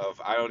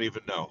don't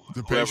even know.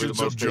 The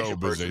patience of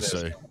Job, as they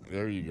say.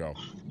 There you go.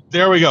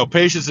 There we go.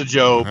 Patience of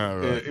Job.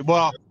 Right.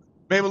 Well,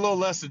 Maybe a little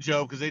less than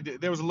Job, because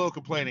there was a little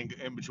complaining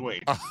in between.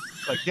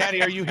 Like,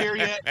 Daddy, are you here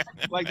yet?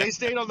 Like, they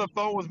stayed on the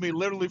phone with me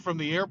literally from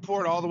the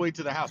airport all the way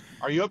to the house.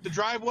 Are you up the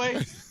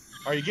driveway?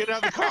 Are you getting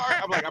out of the car?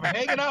 I'm like, I'm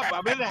hanging up.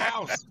 I'm in the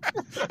house.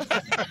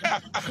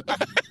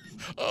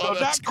 So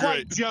not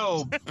quite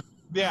Job.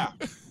 Yeah.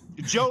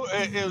 Job.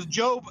 It was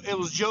Job. It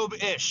was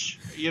Job-ish.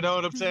 You know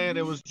what I'm saying?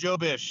 It was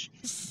Job-ish.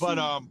 But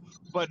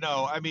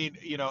no, I mean,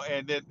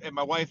 and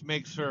my wife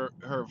makes her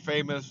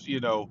famous,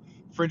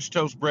 French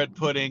toast bread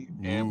pudding,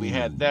 and we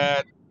had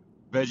that,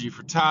 veggie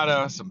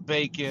frittata, some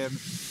bacon,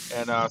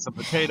 and some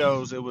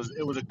potatoes. It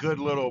was a good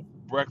little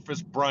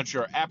breakfast brunch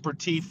or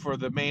aperitif for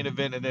the main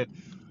event, and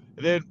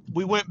then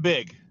we went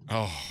big.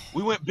 Oh,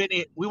 we went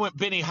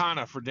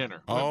Benihana for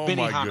dinner. Oh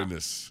my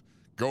goodness,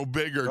 go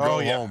big or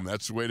go home.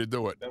 That's the way to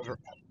do it.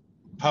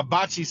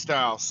 Hibachi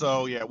style.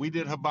 So yeah, we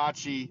did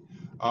hibachi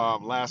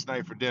last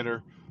night for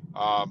dinner.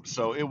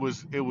 So it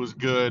was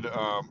good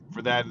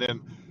for that. And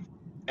then,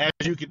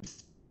 as you can.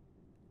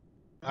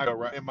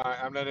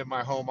 I'm not in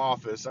my home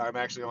office. I'm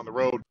actually on the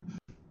road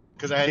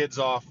because I had kids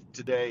off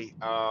today,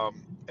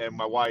 and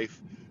my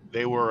wife.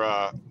 They're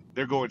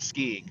going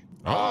skiing.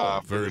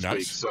 Very this nice.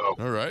 Week. So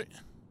all right.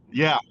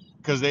 Yeah,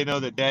 because they know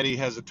that Daddy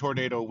has a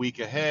tornado week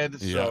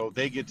ahead, so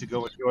they get to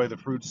go enjoy the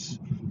fruits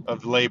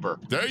of labor.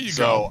 There you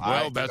go.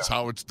 Well, that's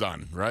how it's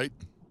done, right?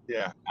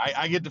 Yeah,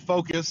 I get to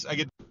focus. I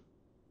get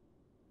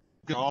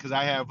because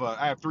I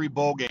have 3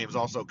 bowl games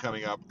also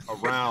coming up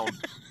around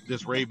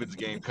this Ravens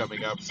game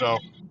coming up. So.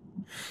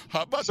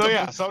 How about So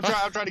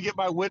I'm trying to get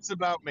my wits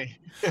about me.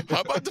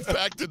 How about the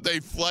fact that they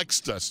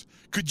flexed us?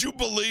 Could you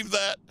believe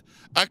that?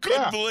 I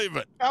couldn't believe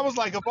it. I was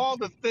like, of all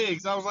the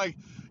things, I was like,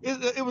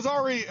 it was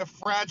already a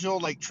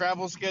fragile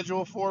travel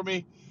schedule for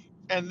me,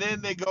 and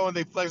then they go and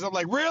they flex. I'm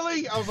like,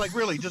 really? I was like,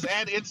 really? Just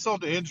add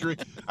insult to injury.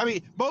 I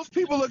mean, most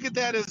people look at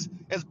that as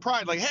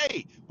pride. Like,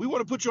 hey, we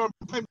want to put you on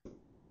prime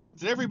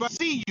and everybody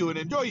see you and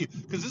enjoy you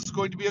because this is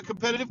going to be a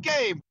competitive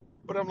game.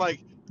 But I'm like,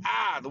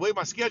 the way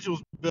my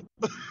schedule's built.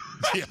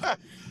 Yeah.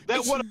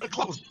 That 1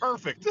 o'clock was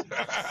perfect.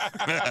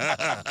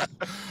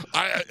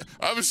 I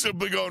was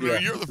simply going,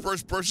 you're the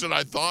first person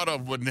I thought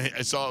of when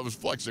I saw it was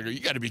flexing. You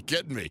got to be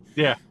kidding me.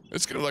 Yeah.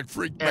 It's going to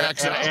freak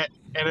Max out.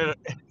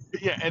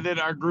 And then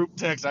our group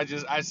text, I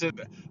sent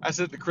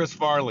to Chris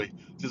Farley,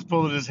 just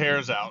pulling his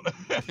hairs out.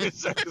 I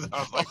was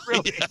like,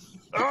 really?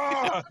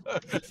 Yeah.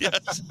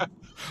 Yes.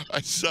 I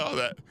saw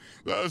that.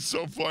 That was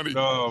so funny.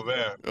 Oh,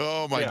 man.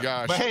 Oh, my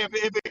gosh. But, hey, if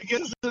it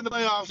gets us in the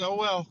playoffs, oh,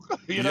 well.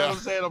 You know what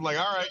I'm saying? I'm like,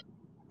 all right,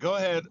 go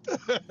ahead.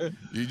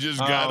 You just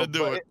got to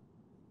do it.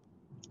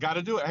 Got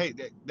to do it. Hey,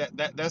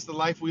 that's the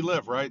life we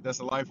live, right? That's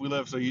the life we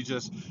live. So you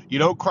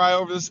don't cry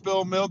over the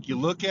spilled milk. You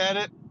look at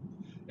it,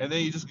 and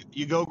then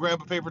you go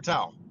grab a paper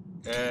towel.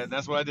 And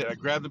that's what I did. I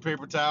grabbed the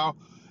paper towel,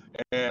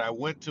 and I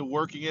went to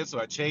working it.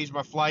 So I changed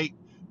my flight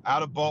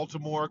out of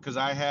Baltimore because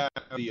I had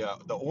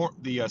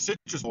the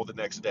Citrus Bowl the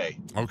next day.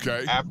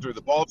 Okay. After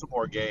the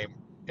Baltimore game,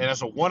 and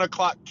it's a 1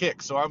 o'clock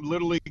kick. So I'm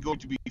literally going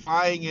to be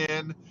flying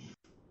in,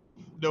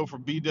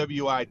 from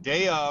BWI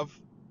day of,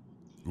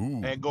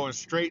 and going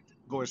straight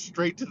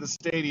to the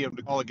stadium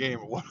to call a game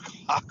at 1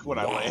 o'clock when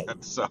I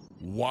land. So.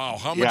 Wow.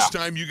 How much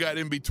time you got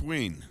in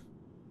between?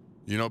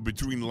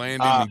 Between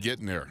landing and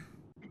getting there.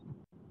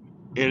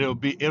 It'll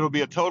be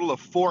a total of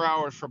 4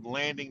 hours from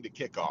landing to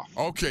kickoff.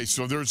 Okay,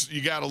 so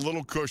you got a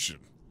little cushion.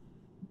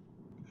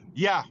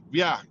 Yeah.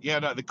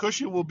 No, the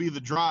cushion will be the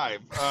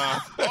drive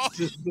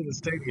to the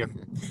stadium.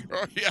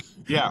 Oh yeah.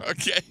 Yeah.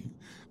 Okay.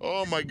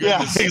 Oh my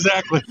goodness. Yeah,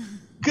 exactly.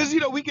 Because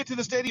we get to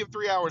the stadium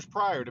 3 hours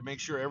prior to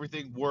make sure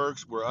everything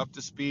works. We're up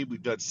to speed.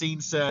 We've done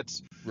scene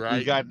sets. Right.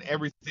 We've gotten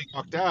everything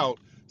knocked out.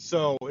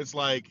 So it's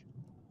like,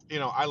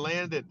 I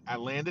land at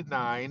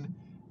 9.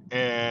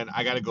 And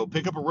I got to go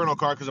pick up a rental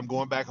car because I'm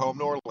going back home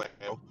to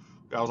Orlando.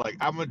 I was like,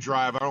 I'm going to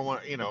drive. I don't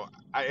want,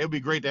 it'd be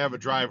great to have a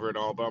driver and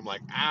all, but I'm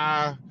like,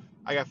 I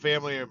got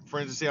family and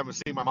friends to see. I'm going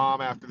to see my mom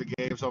after the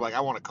game. So I'm like, I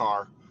want a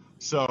car.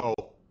 So.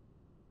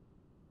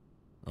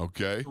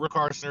 Okay.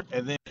 Car center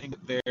and then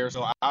there.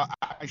 So I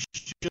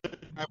should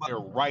have there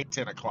right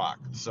 10 o'clock.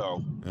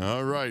 So.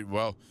 All right.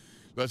 Well,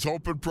 let's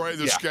hope and pray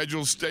the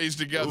schedule stays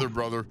together,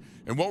 brother.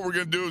 And what we're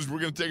going to do is we're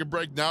going to take a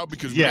break now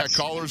because we got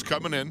callers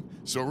coming in.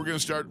 So we're going to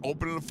start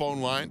opening the phone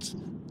lines.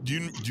 Do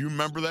you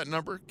remember that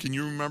number? Can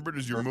you remember it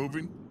as you're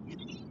moving?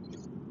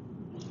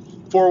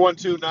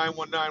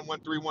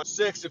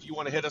 412-919-1316 if you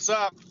want to hit us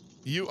up.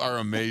 You are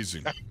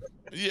amazing.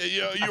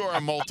 You are a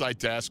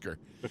multitasker.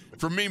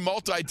 For me,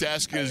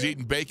 multitasking is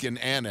eating bacon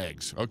and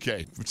eggs.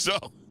 Okay. So.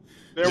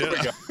 There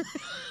we go.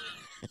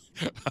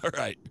 All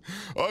right.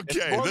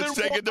 Okay, let's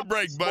take it to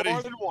break, buddy.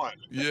 More than one.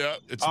 Yeah,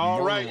 it's all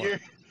more right. than one.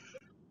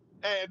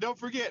 And don't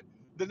forget,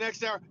 the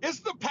next hour, it's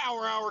the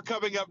Power Hour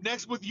coming up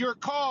next with your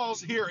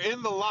calls here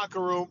in the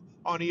locker room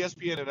on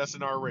ESPN and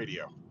SNR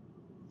Radio.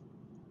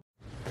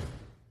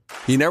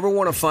 You never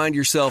want to find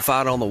yourself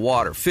out on the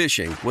water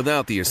fishing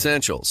without the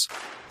essentials.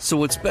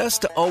 So it's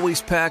best to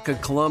always pack a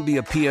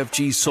Columbia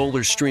PFG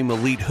Solar Stream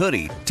Elite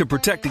hoodie to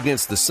protect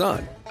against the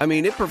sun. I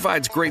mean, it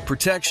provides great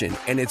protection,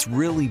 and it's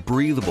really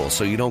breathable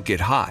so you don't get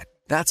hot.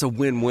 That's a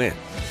win-win.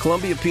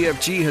 Columbia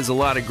PFG has a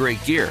lot of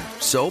great gear,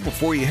 so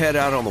before you head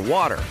out on the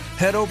water,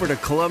 head over to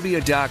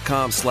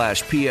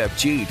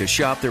Columbia.com/PFG to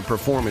shop their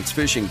performance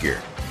fishing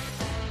gear.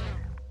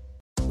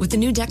 With the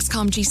new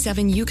Dexcom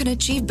G7, you can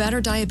achieve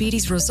better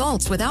diabetes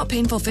results without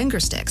painful finger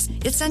sticks.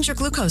 It sends your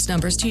glucose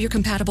numbers to your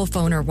compatible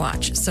phone or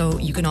watch, so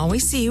you can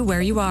always see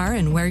where you are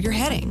and where you're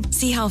heading.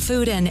 See how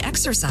food and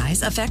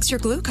exercise affects your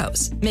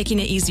glucose, making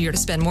it easier to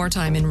spend more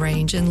time in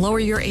range and lower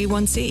your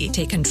A1C.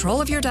 Take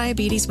control of your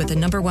diabetes with the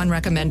 #1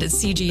 recommended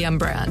CGM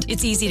brand.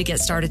 It's easy to get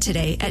started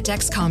today at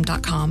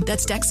Dexcom.com.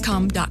 That's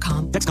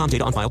Dexcom.com. Dexcom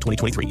data on file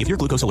 2023. If your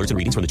glucose alerts and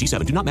readings from the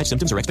G7 do not match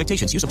symptoms or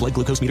expectations, use a blood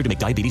glucose meter to make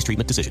diabetes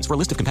treatment decisions. For a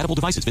list of compatible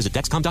devices, visit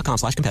Dexcom.com/compatibility.